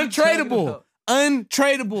 over. what are you talking Untradeable. about?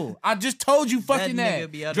 Untradeable. I just told you fucking nigga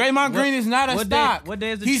that. be out of- Draymond What- Green is not a what day- stock. what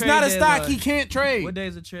day is the He's trade not a stock. deadline? He can't trade. What day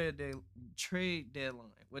is the trade deadline?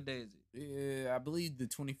 What day is it? Yeah, I believe the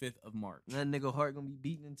 25th of March. That nigga Hart gonna be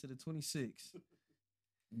beaten into the 26th.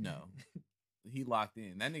 No. He locked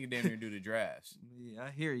in. That nigga damn near do the drafts. Yeah,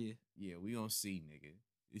 I hear you. Yeah, we gonna see, nigga.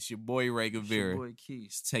 It's your boy Ray It's your Guevara. boy Keith.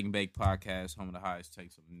 It's Taking Bake Podcast, home of the highest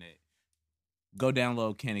takes on the net. Go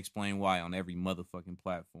download Can't Explain Why on every motherfucking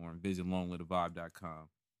platform. Visit lonelittervibe.com.